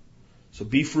lifetime. So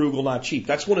be frugal, not cheap.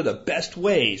 That's one of the best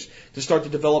ways to start to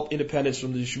develop independence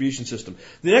from the distribution system.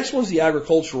 The next one is the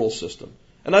agricultural system.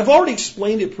 And I've already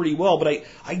explained it pretty well, but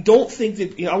I don't think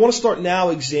that, I want to start now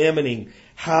examining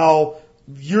how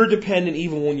you're dependent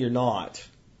even when you're not.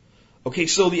 Okay,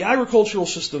 so the agricultural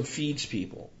system feeds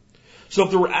people. So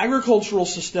if there were agricultural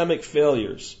systemic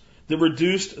failures that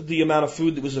reduced the amount of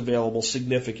food that was available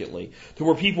significantly, to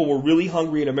where people were really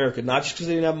hungry in America, not just because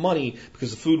they didn't have money,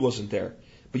 because the food wasn't there,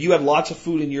 but you had lots of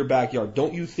food in your backyard,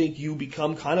 don't you think you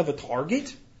become kind of a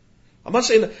target? I'm not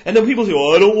saying that. And then people say,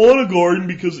 well, I don't want a garden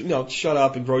because, shut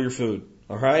up and grow your food.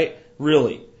 All right?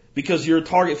 Really. Because you're a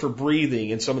target for breathing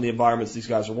in some of the environments these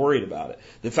guys are worried about it.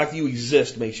 The fact that you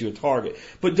exist makes you a target.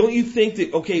 But don't you think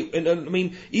that, okay, and I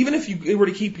mean, even if you were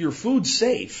to keep your food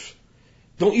safe,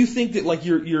 don't you think that like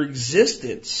your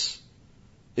existence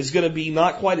is going to be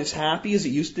not quite as happy as it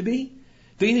used to be?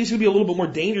 Don't you think it's going to be a little bit more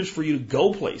dangerous for you to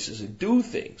go places and do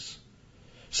things?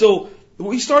 So what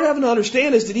we start having to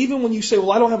understand is that even when you say,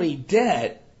 well, I don't have any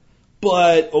debt,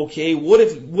 but okay, what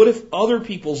if other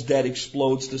people's debt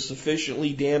explodes to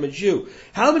sufficiently damage you?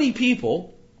 How many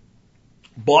people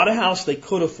bought a house they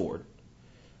could afford,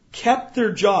 kept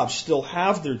their job, still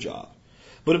have their job,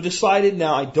 but have decided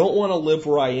now I don't want to live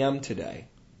where I am today.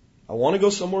 I want to go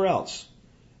somewhere else.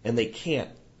 And they can't.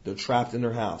 They're trapped in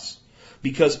their house.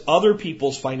 Because other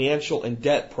people's financial and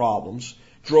debt problems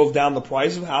drove down the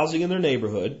price of housing in their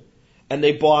neighborhood, and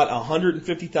they bought a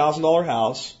 $150,000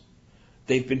 house.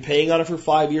 They've been paying on it for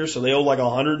 5 years, so they owe like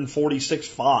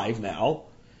 $146,500 now.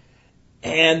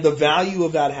 And the value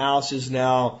of that house is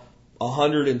now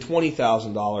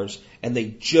 $120,000, and they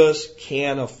just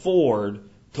can't afford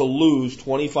to lose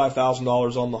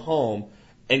 $25,000 on the home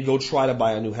and go try to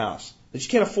buy a new house. They just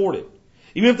can't afford it.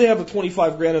 Even if they have the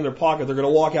 $25,000 in their pocket, they're going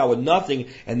to walk out with nothing,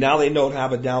 and now they don't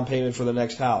have a down payment for the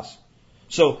next house.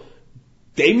 So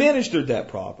they manage their debt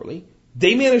properly.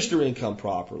 They manage their income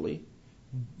properly.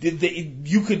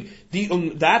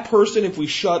 That person, if we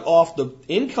shut off the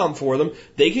income for them,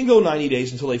 they can go 90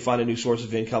 days until they find a new source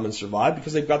of income and survive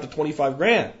because they've got the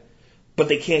 $25,000. But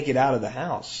they can't get out of the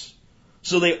house.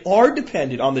 So they are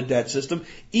dependent on the debt system,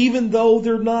 even though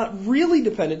they're not really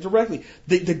dependent directly.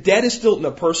 The debt is still,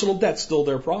 the personal debt's still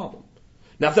their problem.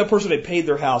 Now, if that person had paid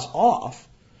their house off,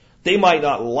 they might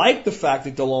not like the fact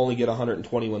that they'll only get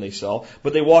 120 when they sell,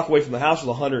 but they walk away from the house with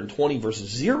 120 versus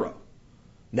 0.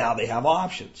 Now they have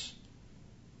options.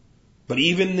 But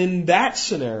even in that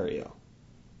scenario,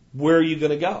 where are you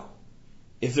going to go?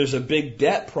 If there's a big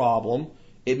debt problem,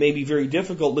 it may be very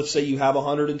difficult. Let's say you have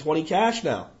 120 cash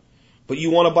now, but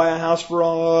you want to buy a house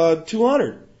for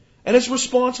 200, And it's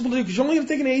responsible to do because you only have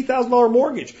to take an $80,000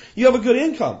 mortgage. You have a good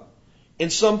income. In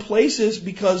some places,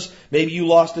 because maybe you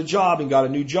lost a job and got a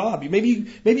new job. Maybe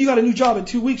you got a new job in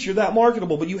 2 weeks. You're that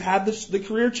marketable, but you had the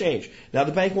career change. Now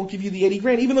the bank won't give you the 80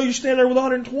 grand, even though you're standing there with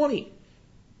 120.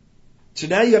 So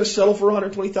now you got to settle for a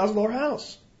 $120,000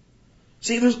 house.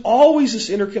 See, there's always this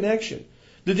interconnection.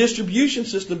 The distribution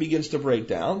system begins to break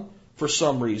down for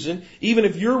some reason. Even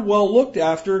if you're well looked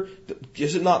after,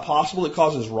 is it not possible it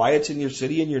causes riots in your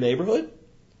city and your neighborhood?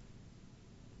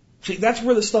 See, that's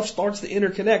where the stuff starts to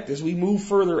interconnect. As we move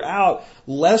further out,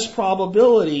 less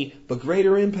probability, but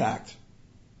greater impact.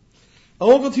 I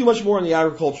won't go too much more on the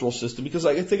agricultural system because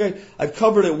I think I've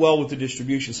covered it well with the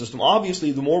distribution system.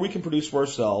 Obviously, the more we can produce for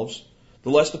ourselves, the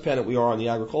less dependent we are on the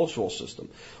agricultural system.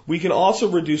 We can also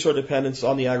reduce our dependence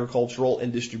on the agricultural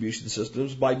and distribution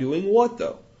systems by doing what,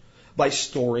 though? By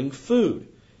storing food.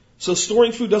 So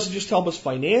storing food doesn't just help us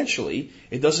financially.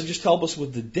 It doesn't just help us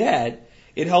with the debt.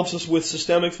 It helps us with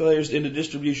systemic failures in the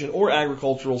distribution or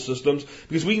agricultural systems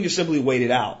because we can just simply wait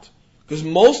it out. Because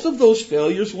most of those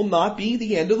failures will not be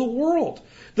the end of the world.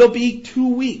 They'll be 2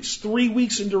 weeks, 3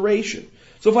 weeks in duration.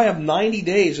 So if I have 90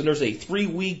 days and there's a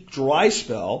 3-week dry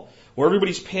spell where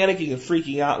everybody's panicking and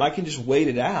freaking out and I can just wait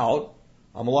it out,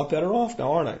 I'm a lot better off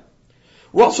now, aren't I?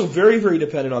 We're also very, very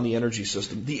dependent on the energy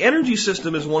system. The energy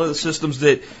system is one of the systems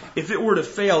that, if it were to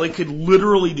fail, it could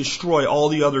literally destroy all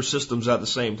the other systems at the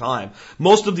same time.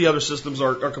 Most of the other systems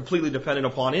are completely dependent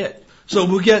upon it. So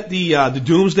we'll get the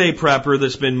doomsday prepper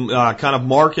that's been kind of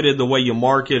marketed the way you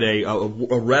market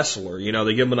a wrestler. You know,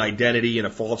 they give them an identity and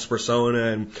a false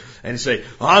persona and say,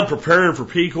 I'm preparing for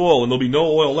peak oil and there'll be no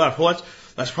oil left. Well,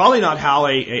 that's probably not how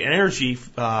an energy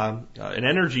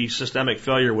systemic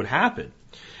failure would happen.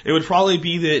 It would probably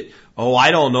be that, I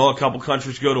don't know, a couple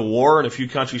countries go to war and a few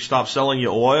countries stop selling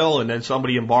you oil and then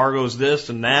somebody embargoes this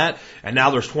and that and now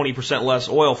there's 20% less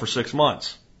oil for 6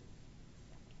 months.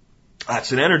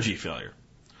 That's an energy failure.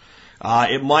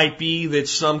 It might be that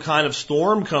some kind of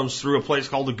storm comes through a place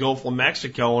called the Gulf of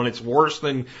Mexico and it's worse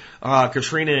than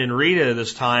Katrina and Rita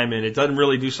this time and it doesn't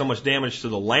really do so much damage to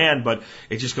the land, but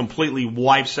it just completely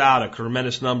wipes out a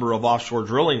tremendous number of offshore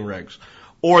drilling rigs.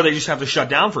 Or they just have to shut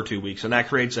down for 2 weeks, and that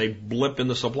creates a blip in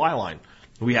the supply line.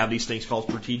 We have these things called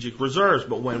strategic reserves,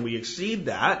 but when we exceed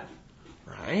that,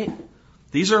 right,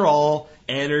 these are all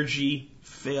energy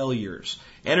failures.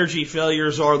 Energy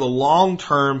failures are the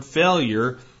long-term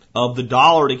failure of the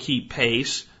dollar to keep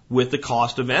pace with the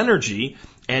cost of energy,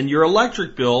 and your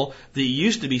electric bill that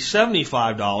used to be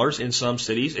 $75 in some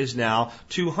cities is now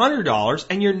 $200,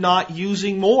 and you're not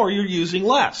using more, you're using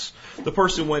less. The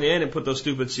person went in and put those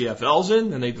stupid CFLs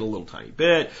in, and they did a little tiny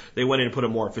bit. They went in and put a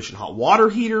more efficient hot water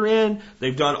heater in.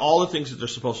 They've done all the things that they're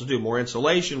supposed to do. More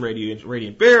insulation,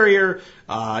 radiant barrier.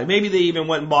 Maybe they even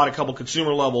went and bought a couple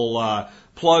consumer level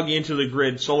plug into the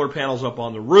grid solar panels up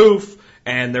on the roof,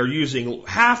 and they're using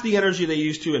half the energy they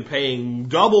used to and paying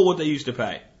double what they used to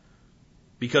pay.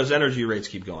 Because energy rates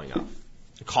keep going up.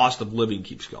 The cost of living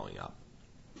keeps going up.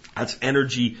 That's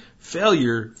energy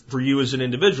failure for you as an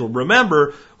individual.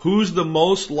 Remember, who's the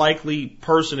most likely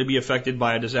person to be affected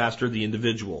by a disaster? The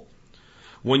individual.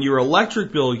 When your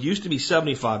electric bill used to be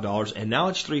 $75 and now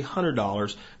it's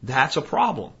 $300, that's a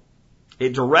problem.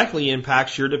 It directly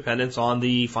impacts your dependence on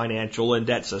the financial and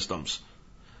debt systems.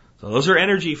 So those are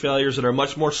energy failures that are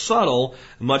much more subtle,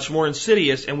 much more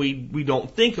insidious, and we don't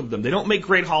think of them. They don't make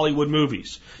great Hollywood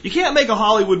movies. You can't make a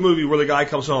Hollywood movie where the guy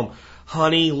comes home,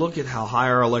 honey, look at how high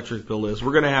our electric bill is.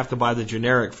 We're going to have to buy the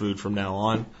generic food from now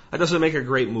on. That doesn't make a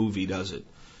great movie, does it?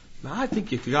 Now, I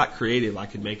think if you got creative, I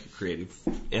could make a creative,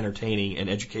 entertaining,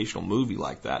 and educational movie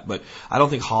like that. But I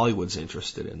don't think Hollywood's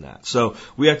interested in that. So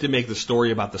we have to make the story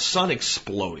about the sun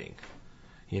exploding.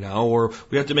 You know, or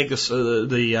we have to make this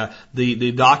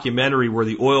the documentary where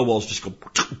the oil wells just go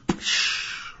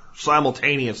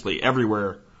simultaneously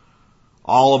everywhere.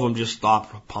 All of them just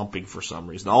stop pumping for some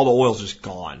reason. All the oil's just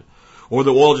gone. Or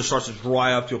the oil just starts to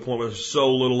dry up to a point where there's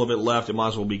so little of it left, it might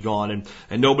as well be gone.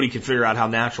 And nobody can figure out how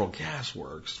natural gas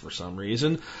works for some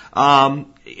reason.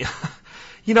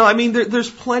 You know, I mean, there's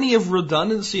plenty of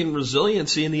redundancy and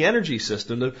resiliency in the energy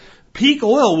system. The peak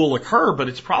oil will occur, but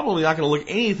it's probably not going to look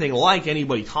anything like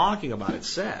anybody talking about it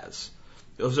says.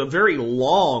 It was a very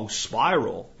long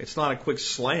spiral. It's not a quick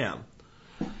slam.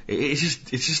 It's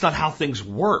just not how things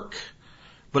work.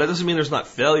 But that doesn't mean there's not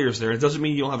failures there. It doesn't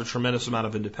mean you don't have a tremendous amount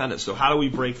of independence. So how do we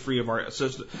break free of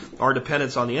our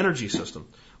dependence on the energy system?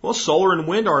 Well, solar and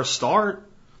wind are a start.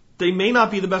 They may not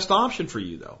be the best option for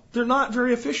you, though. They're not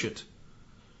very efficient.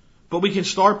 But we can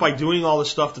start by doing all the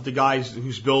stuff that the guys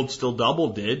whose build still double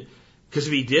did. Because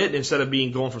if he did, instead of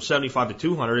going from 75 to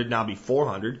 200, it'd now be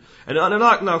 400. And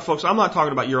no, folks, I'm not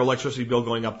talking about your electricity bill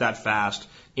going up that fast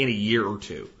in a year or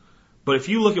two. But if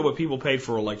you look at what people paid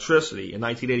for electricity in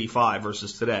 1985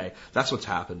 versus today, that's what's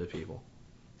happened to people.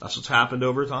 That's what's happened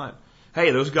over time.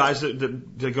 Hey, those guys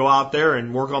that go out there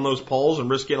and work on those poles and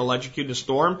risk getting electrocuted in a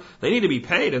storm, they need to be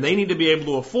paid, and they need to be able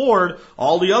to afford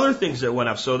all the other things that went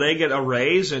up. So they get a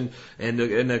raise, and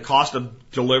the cost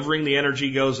of delivering the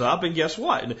energy goes up. And guess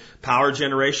what? And power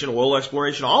generation, oil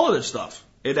exploration, all of this stuff,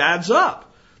 it adds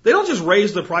up. They don't just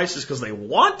raise the prices because they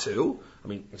want to. I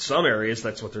mean, in some areas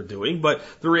that's what they're doing, but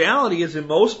the reality is in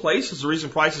most places the reason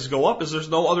prices go up is there's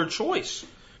no other choice.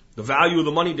 The value of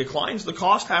the money declines, the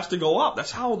cost has to go up.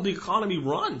 That's how the economy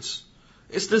runs.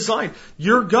 It's designed.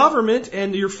 Your government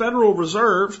and your Federal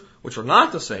Reserve, which are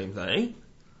not the same thing,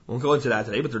 I won't go into that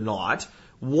today, but they're not,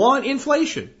 want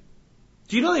inflation.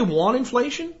 Do you know they want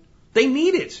inflation? They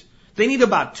need it. They need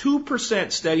about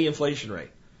 2% steady inflation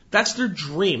rate. That's their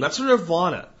dream. That's their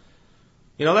nirvana.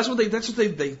 You know, that's what they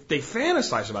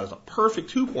fantasize about, is a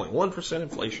perfect 2.1%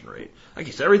 inflation rate. I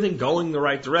guess everything going in the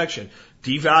right direction.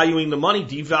 Devaluing the money,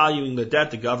 devaluing the debt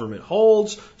the government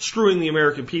holds, screwing the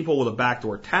American people with a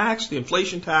backdoor tax. The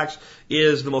inflation tax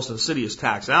is the most insidious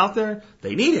tax out there.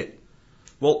 They need it.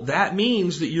 Well, that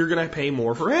means that you're going to pay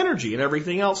more for energy and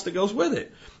everything else that goes with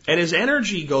it. And as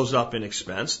energy goes up in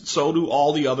expense, so do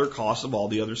all the other costs of all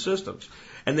the other systems.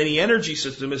 And then the energy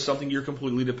system is something you're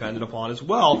completely dependent upon as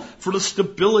well for the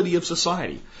stability of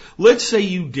society. Let's say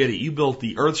you did it. You built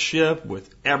the Earthship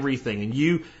with everything, and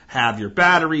you have your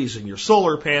batteries and your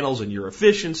solar panels and your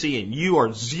efficiency, and you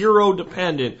are zero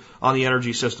dependent on the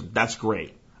energy system. That's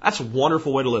great. That's a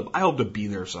wonderful way to live. I hope to be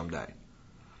there someday.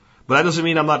 But that doesn't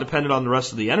mean I'm not dependent on the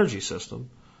rest of the energy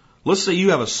system. Let's say you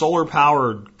have a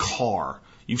solar-powered car.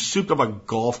 You've souped up a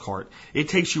golf cart. It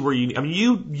takes you where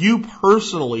you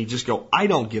personally just go, I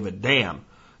don't give a damn.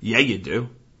 Yeah, you do.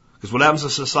 Because what happens to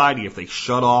society if they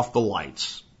shut off the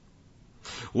lights?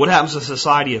 What happens to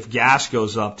society if gas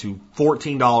goes up to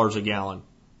 $14 a gallon?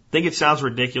 Think it sounds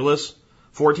ridiculous?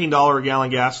 $14 a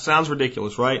gallon gas? Sounds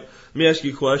ridiculous, right? Let me ask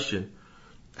you a question.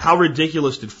 How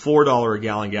ridiculous did $4 a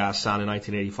gallon gas sound in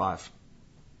 1985?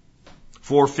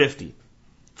 $4.50.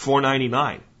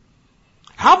 $4.99.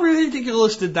 How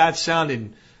ridiculous did that sound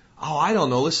in, I don't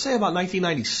know, let's say about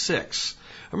 1996.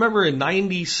 I remember in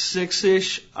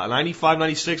 96-ish, 95,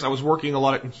 96, I was working a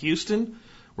lot in Houston,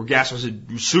 where gas was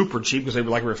super cheap because they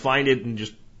would refined it and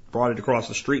just brought it across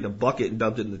the street in a bucket and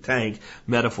dumped it in the tank.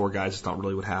 Metaphor, guys, it's not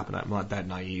really what happened. I'm not that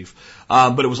naive.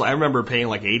 But I remember paying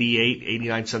 88,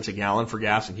 89 cents a gallon for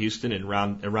gas in Houston in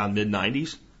around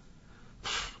mid-90s.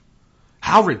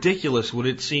 How ridiculous would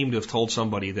it seem to have told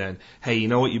somebody then, hey, you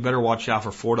know what, you better watch out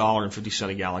for $4.50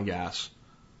 a gallon gas?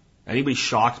 Anybody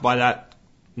shocked by that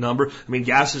number? I mean,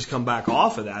 gas has come back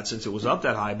off of that since it was up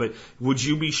that high, but would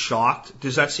you be shocked?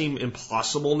 Does that seem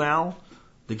impossible now?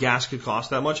 The gas could cost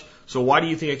that much? So why do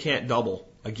you think it can't double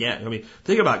again? I mean,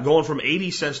 think about it, going from 80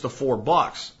 cents to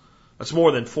 $4. That's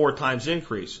more than 4 times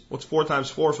increase. What's 4 times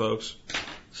 4, folks?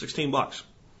 $16.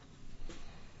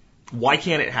 Why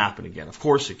can't it happen again? Of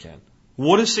course it can.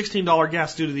 What does $16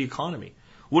 gas do to the economy?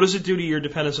 What does it do to your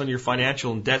dependence on your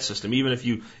financial and debt system, even if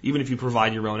you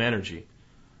provide your own energy?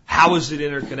 How is it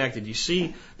interconnected? You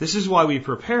see, this is why we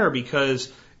prepare,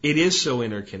 because it is so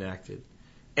interconnected.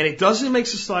 And it doesn't make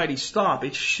society stop.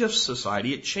 It shifts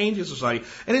society. It changes society.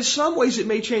 And in some ways, it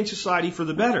may change society for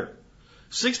the better.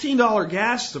 $16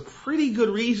 gas is a pretty good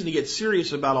reason to get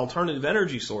serious about alternative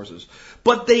energy sources.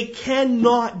 But they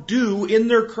cannot do in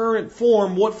their current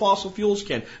form what fossil fuels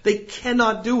can. They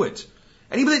cannot do it.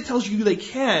 Anybody that tells you they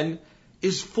can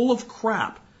is full of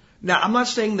crap. Now, I'm not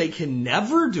saying they can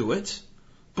never do it,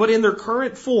 but in their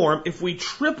current form, if we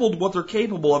tripled what they're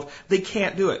capable of, they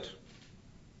can't do it.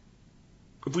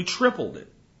 If we tripled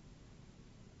it.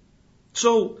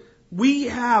 So, we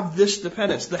have this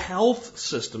dependence, the health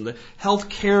system, the health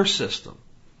care system,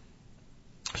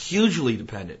 hugely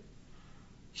dependent.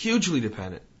 Hugely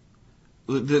dependent.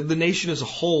 The nation as a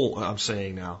whole, I'm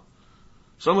saying now.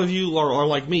 Some of you are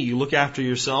like me. You look after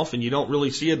yourself and you don't really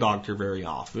see a doctor very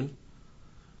often.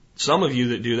 Some of you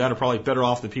that do that are probably better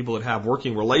off than people that have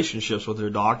working relationships with their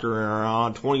doctor and are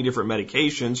on 20 different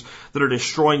medications that are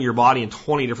destroying your body in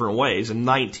 20 different ways, and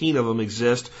 19 of them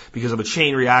exist because of a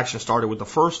chain reaction started with the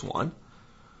first one.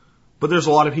 But there's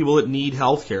a lot of people that need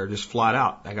health care, just flat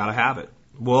out. I gotta have it.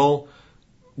 Well,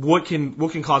 what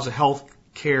can cause a health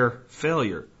care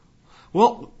failure?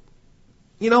 Well,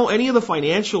 any of the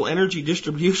financial energy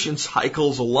distribution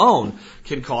cycles alone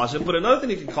can cause it, but another thing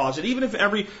that can cause it, even if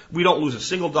we don't lose a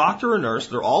single doctor or nurse,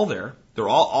 they're all there. They're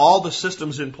all the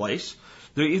systems in place.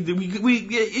 Utopian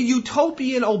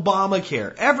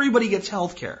Obamacare. Everybody gets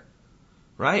health care.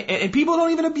 Right? And people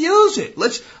don't even abuse it.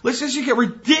 Let's just get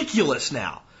ridiculous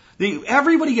now.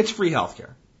 Everybody gets free health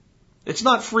care. It's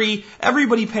not free.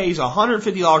 Everybody pays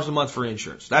 $150 a month for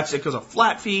insurance. That's it, because a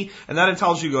flat fee, and that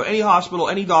tells you to go to any hospital,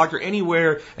 any doctor,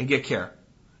 anywhere, and get care.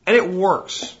 And it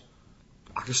works.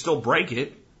 I can still break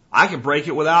it. I can break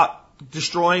it without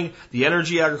destroying the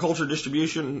energy, agriculture,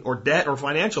 distribution, or debt, or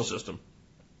financial system.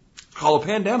 It's called a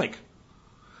pandemic.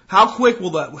 How quick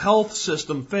will the health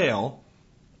system fail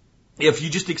if you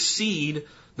just exceed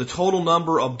the total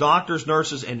number of doctors,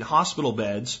 nurses, and hospital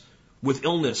beds with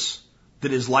illness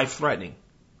that is life-threatening?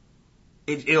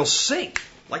 It'll sink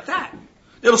like that.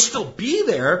 It'll still be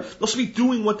there. They'll still be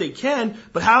doing what they can,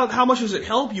 but how much does it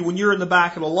help you when you're in the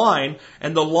back of the line,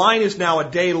 and the line is now a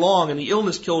day long, and the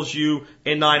illness kills you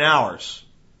in 9 hours?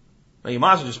 Now, you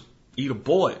might as well just eat a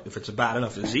bullet if it's a bad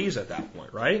enough disease at that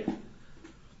point, right?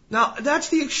 Now, that's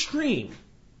the extreme.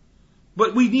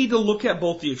 But we need to look at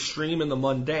both the extreme and the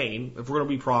mundane if we're going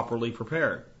to be properly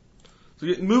prepared. So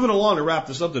moving along to wrap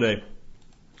this up today,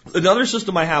 another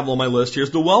system I have on my list here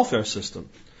is the welfare system.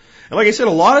 And like I said,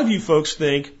 a lot of you folks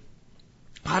think,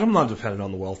 I'm not dependent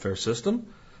on the welfare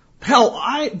system. Hell,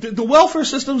 the welfare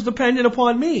system's dependent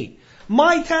upon me.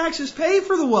 My taxes pay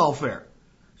for the welfare.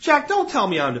 Jack, don't tell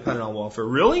me I'm dependent on welfare.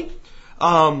 Really?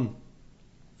 In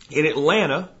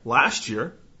Atlanta last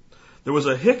year, there was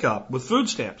a hiccup with food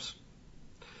stamps.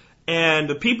 And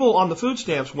the people on the food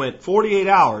stamps went 48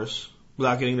 hours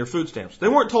without getting their food stamps. They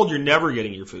weren't told you're never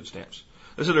getting your food stamps.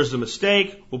 They said there's a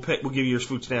mistake. We'll give you your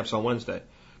food stamps on Wednesday.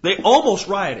 They almost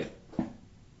rioted.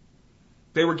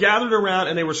 They were gathered around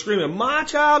and they were screaming, "My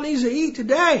child needs to eat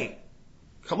today.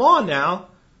 Come on now."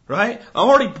 Right? I'm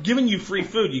already giving you free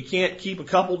food. You can't keep a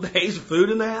couple days of food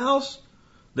in the house?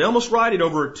 They almost rioted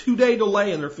over a 2-day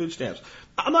delay in their food stamps.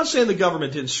 I'm not saying the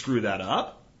government didn't screw that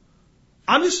up.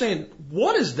 I'm just saying,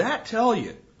 what does that tell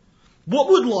you? What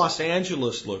would Los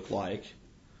Angeles look like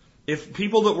if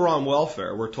people that were on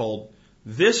welfare were told,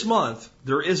 this month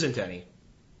there isn't any?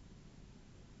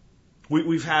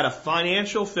 We've had a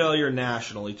financial failure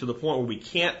nationally to the point where we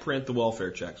can't print the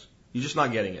welfare checks. You're just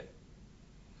not getting it.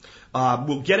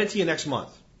 We'll get it to you next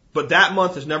month. But that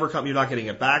month has never come. You're not getting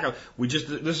it back. This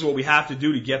is what we have to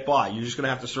do to get by. You're just going to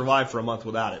have to survive for a month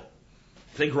without it.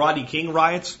 Think Rodney King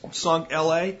riots sunk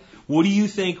L.A.? What do you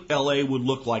think L.A. would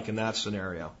look like in that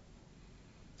scenario?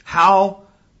 How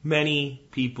many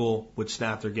people would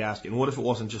snap their gasket? And what if it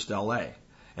wasn't just L.A.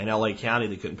 and L.A. County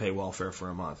that couldn't pay welfare for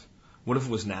a month? What if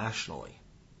it was nationally?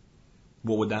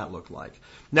 What would that look like?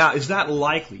 Now, is that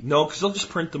likely? No, because they'll just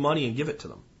print the money and give it to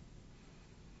them.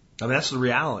 I mean, that's the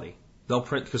reality. They'll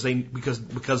print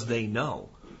because they know.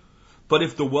 But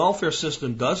if the welfare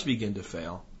system does begin to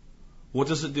fail, what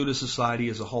does it do to society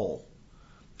as a whole?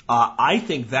 I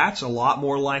think that's a lot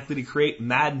more likely to create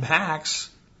Mad Max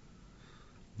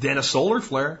than a solar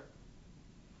flare.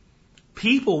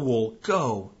 People will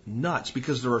go nuts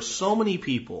because there are so many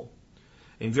people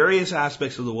in various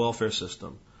aspects of the welfare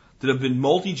system that have been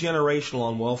multi-generational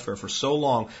on welfare for so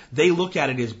long, they look at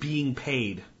it as being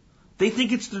paid. They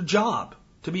think it's their job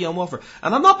to be on welfare.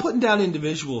 And I'm not putting down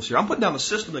individuals here. I'm putting down the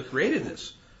system that created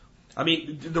this. I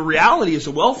mean, the reality is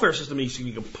the welfare system needs to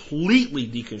be completely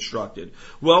deconstructed.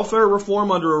 Welfare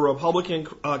reform under a Republican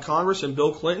Congress and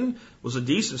Bill Clinton was a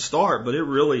decent start, but it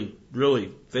really,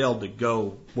 really failed to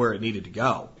go where it needed to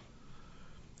go.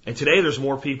 And today there's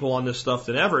more people on this stuff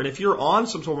than ever. And if you're on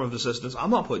some sort of assistance, I'm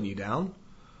not putting you down.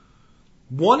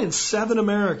 1 in 7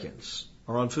 Americans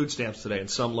are on food stamps today at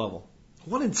some level.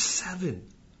 1 in 7.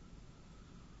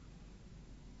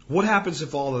 What happens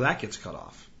if all of that gets cut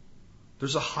off?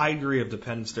 There's a high degree of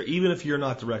dependence there, even if you're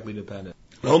not directly dependent.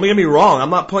 Don't get me wrong. I'm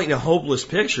not painting a hopeless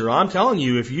picture. I'm telling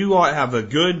you, if you have a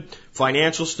good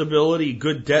financial stability,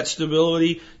 good debt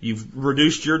stability, you've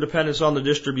reduced your dependence on the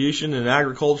distribution and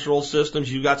agricultural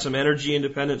systems, you've got some energy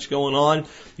independence going on,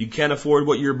 you can afford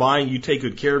what you're buying, you take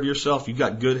good care of yourself, you've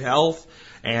got good health,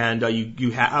 and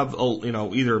you have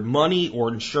either money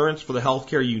or insurance for the health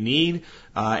care you need,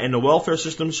 and the welfare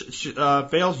system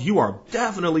fails, you are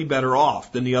definitely better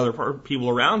off than the other people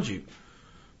around you.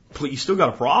 But you still got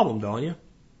a problem, don't you?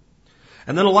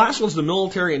 And then the last one's the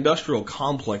military-industrial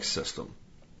complex system.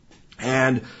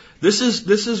 And this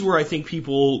is where I think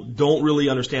people don't really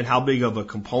understand how big of a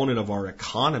component of our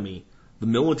economy the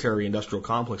military-industrial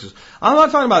complex is. I'm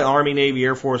not talking about Army, Navy,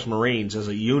 Air Force, Marines as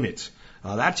a unit.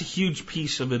 That's a huge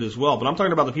piece of it as well. But I'm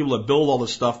talking about the people that build all the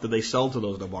stuff that they sell to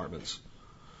those departments.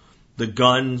 The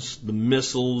guns, the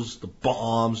missiles, the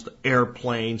bombs, the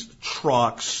airplanes, the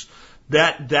trucks.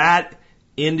 That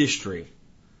industry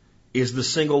is the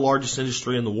single largest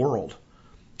industry in the world.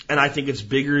 And I think it's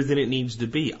bigger than it needs to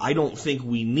be. I don't think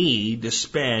we need to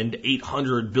spend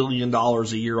 $800 billion a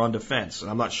year on defense. And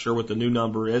I'm not sure what the new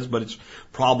number is, but it's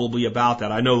probably about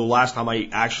that. I know the last time I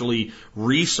actually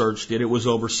researched it, it was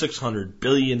over $600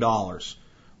 billion.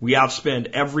 We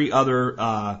outspend every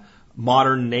other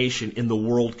modern nation in the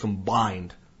world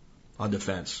combined on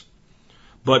defense.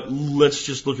 But let's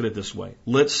just look at it this way.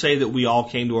 Let's say that we all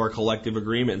came to our collective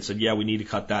agreement and said, yeah, we need to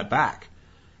cut that back.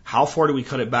 How far do we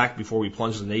cut it back before we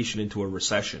plunge the nation into a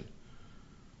recession?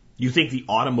 You think the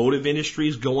automotive industry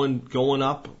is going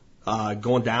up,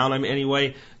 going down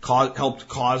anyway, helped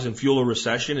cause and fuel a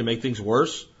recession and make things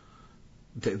worse?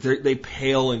 They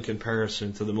pale in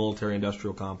comparison to the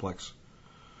military-industrial complex.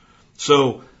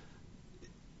 So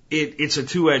it's a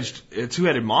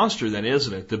two-headed monster then,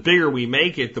 isn't it? The bigger we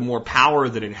make it, the more power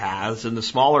that it has, and the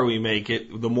smaller we make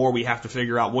it, the more we have to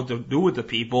figure out what to do with the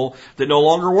people that no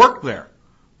longer work there.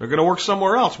 They're going to work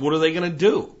somewhere else. What are they going to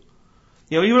do?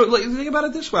 Think about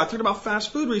it this way. I talked about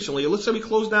fast food recently. Let's say we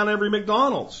close down every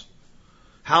McDonald's.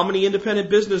 How many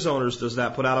independent business owners does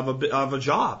that put out of a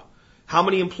job? How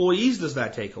many employees does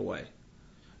that take away?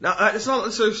 Now, it's not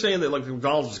necessarily saying that like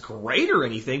McDonald's is great or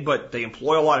anything, but they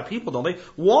employ a lot of people, don't they?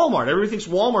 Walmart. Everybody thinks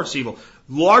Walmart's evil.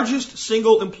 Largest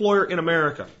single employer in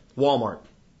America, Walmart.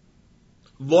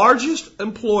 Largest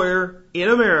employer in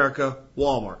America,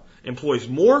 Walmart. Employs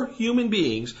more human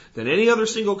beings than any other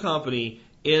single company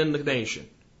in the nation.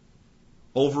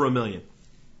 Over 1 million.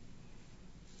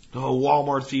 Oh,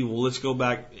 Walmart's evil. Let's go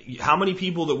back. How many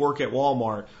people that work at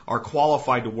Walmart are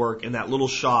qualified to work in that little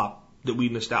shop that we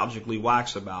nostalgically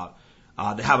wax about,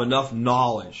 that have enough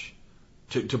knowledge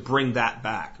to bring that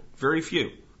back? Very few.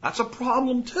 That's a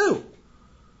problem too.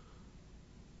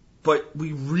 But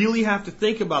we really have to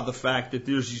think about the fact that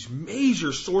there's these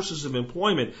major sources of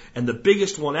employment, and the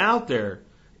biggest one out there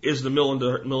is the mill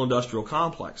industrial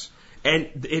complex.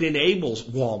 And it enables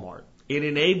Walmart. It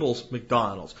enables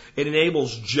McDonald's. It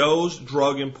enables Joe's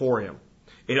Drug Emporium.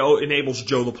 It enables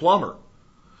Joe the Plumber.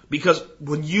 Because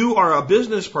when you are a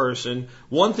business person,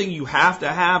 one thing you have to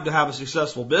have a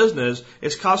successful business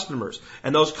is customers.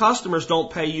 And those customers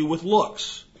don't pay you with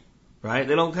looks. Right?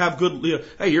 They don't have good,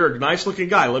 hey, you're a nice looking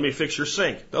guy, let me fix your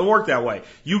sink. Doesn't work that way.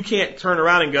 You can't turn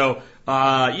around and go,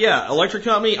 yeah, electric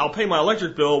company, I'll pay my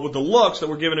electric bill with the looks that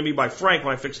were given to me by Frank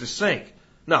when I fixed his sink.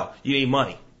 No, you need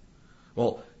money.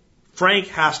 Well, Frank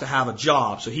has to have a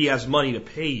job, so he has money to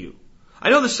pay you. I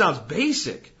know this sounds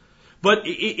basic, but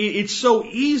it's so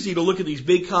easy to look at these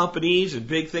big companies and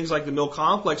big things like the mill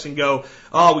complex and go,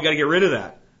 oh, we got to get rid of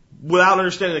that, without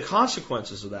understanding the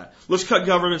consequences of that. Let's cut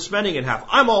government spending in half.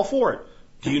 I'm all for it.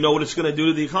 Do you know what it's going to do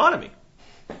to the economy?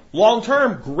 Long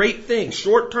term, great things.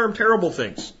 Short term, terrible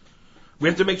things. We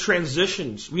have to make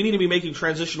transitions. We need to be making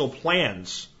transitional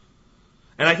plans.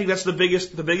 And I think that's the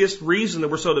biggest reason that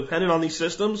we're so dependent on these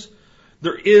systems.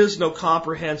 There is no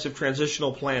comprehensive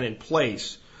transitional plan in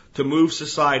place to move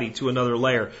society to another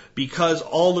layer, because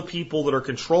all the people that are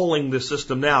controlling the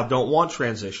system now don't want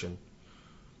transition.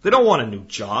 They don't want a new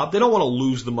job. They don't want to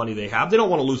lose the money they have. They don't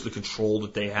want to lose the control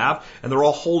that they have. And they're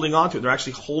all holding on to it. They're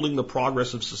actually holding the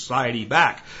progress of society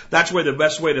back. That's why the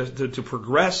best way to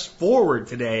progress forward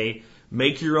today,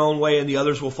 make your own way and the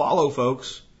others will follow,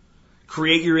 folks.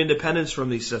 Create your independence from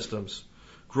these systems.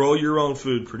 Grow your own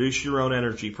food. Produce your own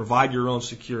energy. Provide your own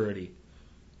security.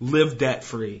 Live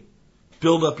debt-free.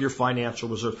 Build up your financial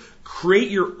reserve.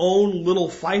 Create your own little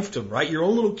fiefdom, right? Your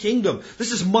own little kingdom.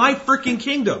 This is my freaking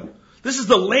kingdom. This is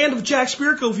the land of Jack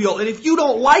Spirkoville, and if you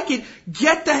don't like it,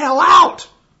 get the hell out.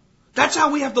 That's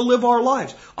how we have to live our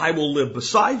lives. I will live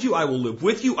beside you. I will live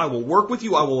with you. I will work with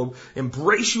you. I will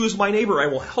embrace you as my neighbor. I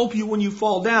will help you when you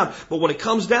fall down. But when it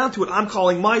comes down to it, I'm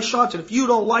calling my shots, and if you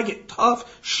don't like it, tough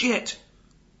shit.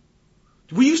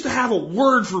 We used to have a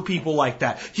word for people like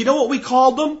that. Do you know what we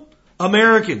called them?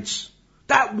 Americans.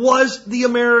 That was the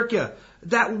America.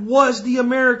 That was the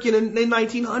American in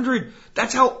 1900.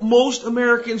 That's how most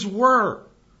Americans were.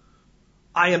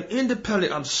 I am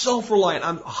independent. I'm self-reliant.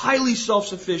 I'm highly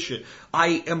self-sufficient.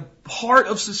 I am part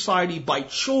of society by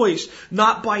choice,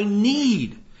 not by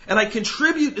need. And I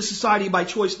contribute to society by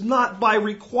choice, not by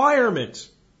requirement.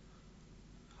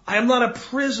 I am not a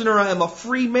prisoner. I am a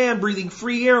free man breathing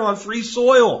free air on free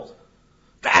soil.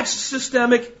 That's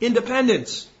systemic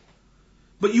independence.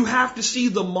 But you have to see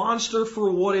the monster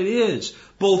for what it is.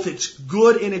 Both its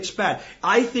good and its bad.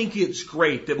 I think it's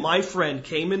great that my friend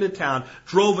came into town,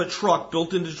 drove a truck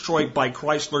built in Detroit by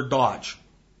Chrysler Dodge.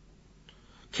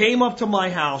 Came up to my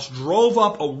house, drove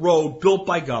up a road built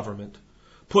by government,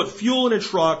 put fuel in a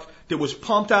truck that was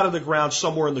pumped out of the ground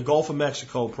somewhere in the Gulf of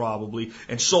Mexico probably,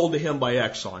 and sold to him by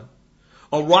Exxon.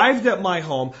 arrived at my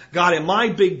home, got in my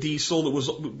big diesel, that was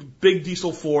a big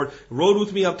diesel Ford, rode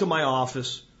with me up to my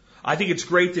office. I think it's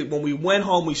great that when we went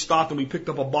home, we stopped and we picked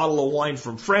up a bottle of wine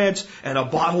from France and a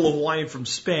bottle of wine from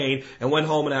Spain and went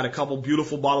home and had a couple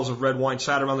beautiful bottles of red wine,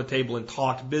 sat around the table and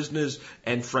talked business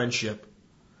and friendship.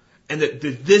 And that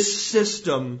this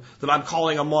system that I'm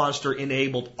calling a monster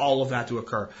enabled all of that to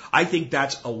occur. I think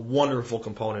that's a wonderful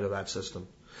component of that system.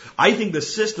 I think the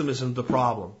system isn't the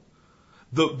problem.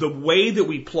 The way that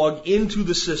we plug into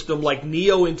the system like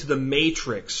Neo into the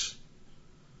Matrix,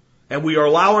 and we are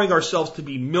allowing ourselves to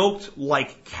be milked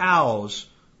like cows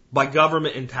by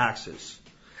government and taxes,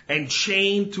 and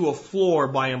chained to a floor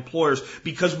by employers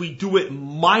because we do it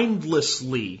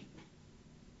mindlessly,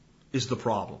 is the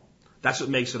problem. That's what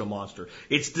makes it a monster.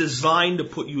 It's designed to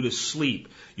put you to sleep.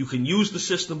 You can use the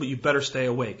system, but you better stay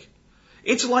awake.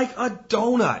 It's like a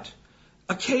donut.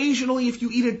 Occasionally, if you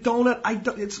eat a donut,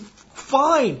 it's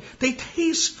fine. They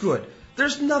taste good.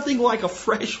 There's nothing like a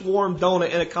fresh, warm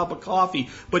donut and a cup of coffee.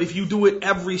 But if you do it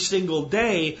every single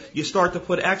day, you start to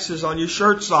put X's on your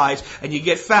shirt size and you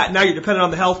get fat. Now you're dependent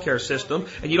on the healthcare system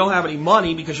and you don't have any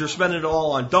money because you're spending it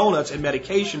all on donuts and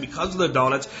medication because of the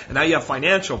donuts. And now you have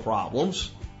financial problems.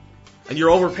 And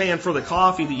you're overpaying for the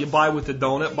coffee that you buy with the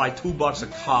donut by $2 a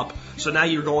cup. So now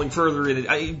you're going further in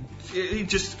it. It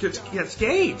just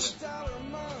cascades.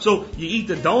 So you eat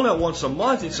the donut once a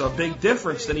month, it's a big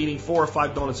difference than eating 4 or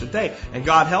 5 donuts a day. And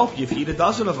God help you if you eat a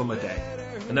dozen of them a day.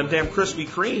 And them damn Krispy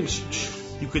Kremes,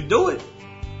 you could do it.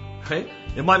 Right?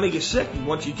 It might make you sick.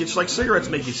 Once you get like cigarettes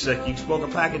make you sick. You can smoke a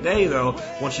pack a day though,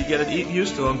 once you get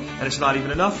used to them, and it's not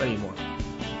even enough anymore.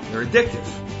 They're addictive.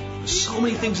 There's so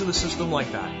many things in the system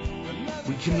like that.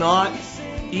 We cannot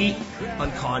eat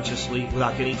unconsciously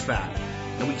without getting fat.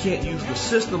 And we can't use the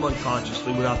system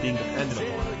unconsciously without being dependent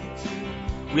upon it.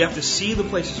 We have to see the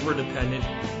places we're dependent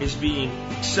as being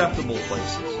acceptable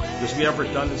places, because we have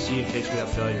redundancy in case we have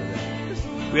failure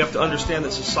there. We have to understand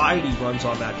that society runs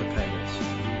on that dependence,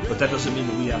 but that doesn't mean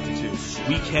that we have to choose.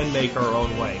 We can make our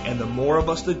own way, and the more of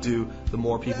us that do, the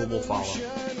more people will follow.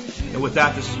 And with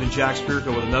that, this has been Jack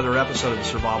Spirko with another episode of the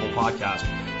Survival Podcast,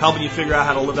 helping you figure out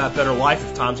how to live that better life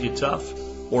if times get tough,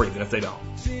 or even if they don't.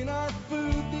 Seeing our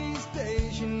food these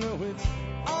days, you know it's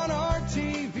on our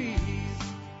TVs.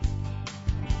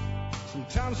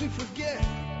 Sometimes we forget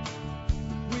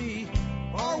that we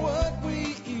are what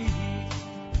we eat.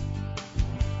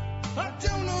 I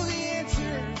don't know the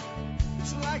answer.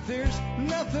 It's like there's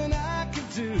nothing I can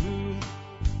do.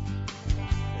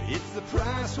 It's the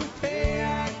price we pay,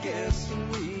 I guess, and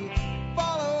we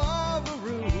follow all the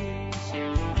rules.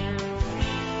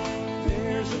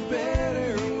 There's a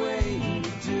better way to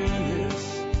do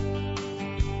this.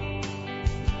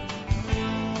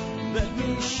 Let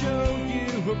me show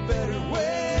you a better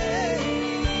way.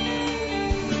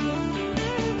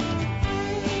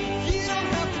 You don't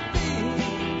have to be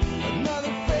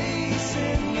another face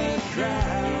in the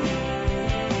crowd.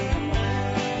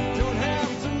 You don't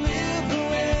have to live the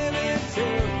way they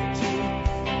tell you to.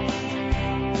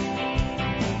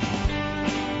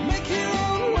 Make your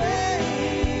own way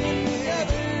and the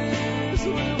others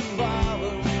will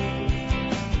follow.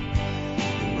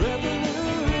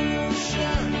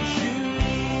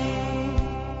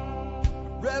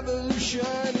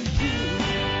 Revolution is you.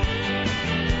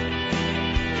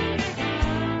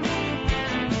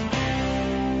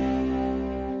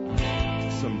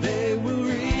 Someday we'll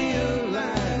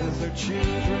realize our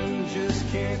children just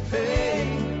can't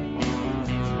pay.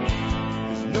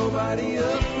 'Cause nobody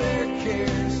up there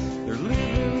cares. They're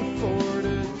living for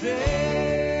today.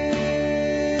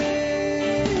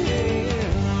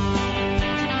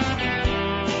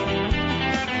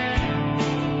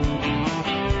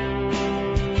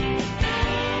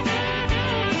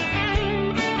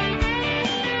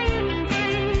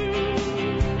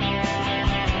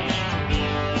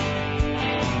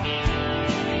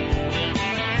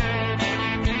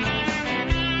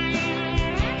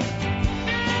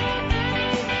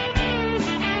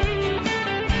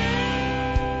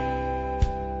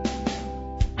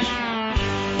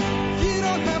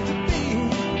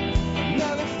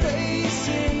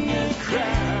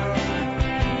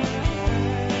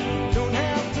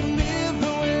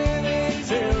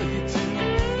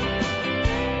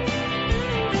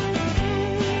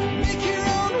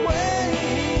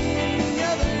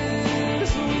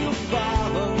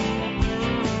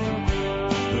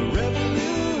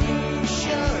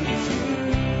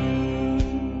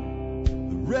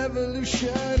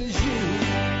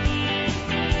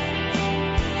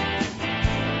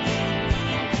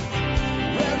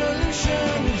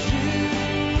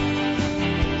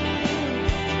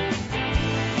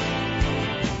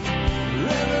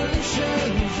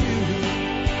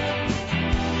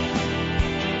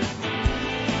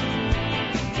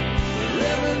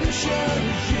 solution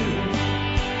is you.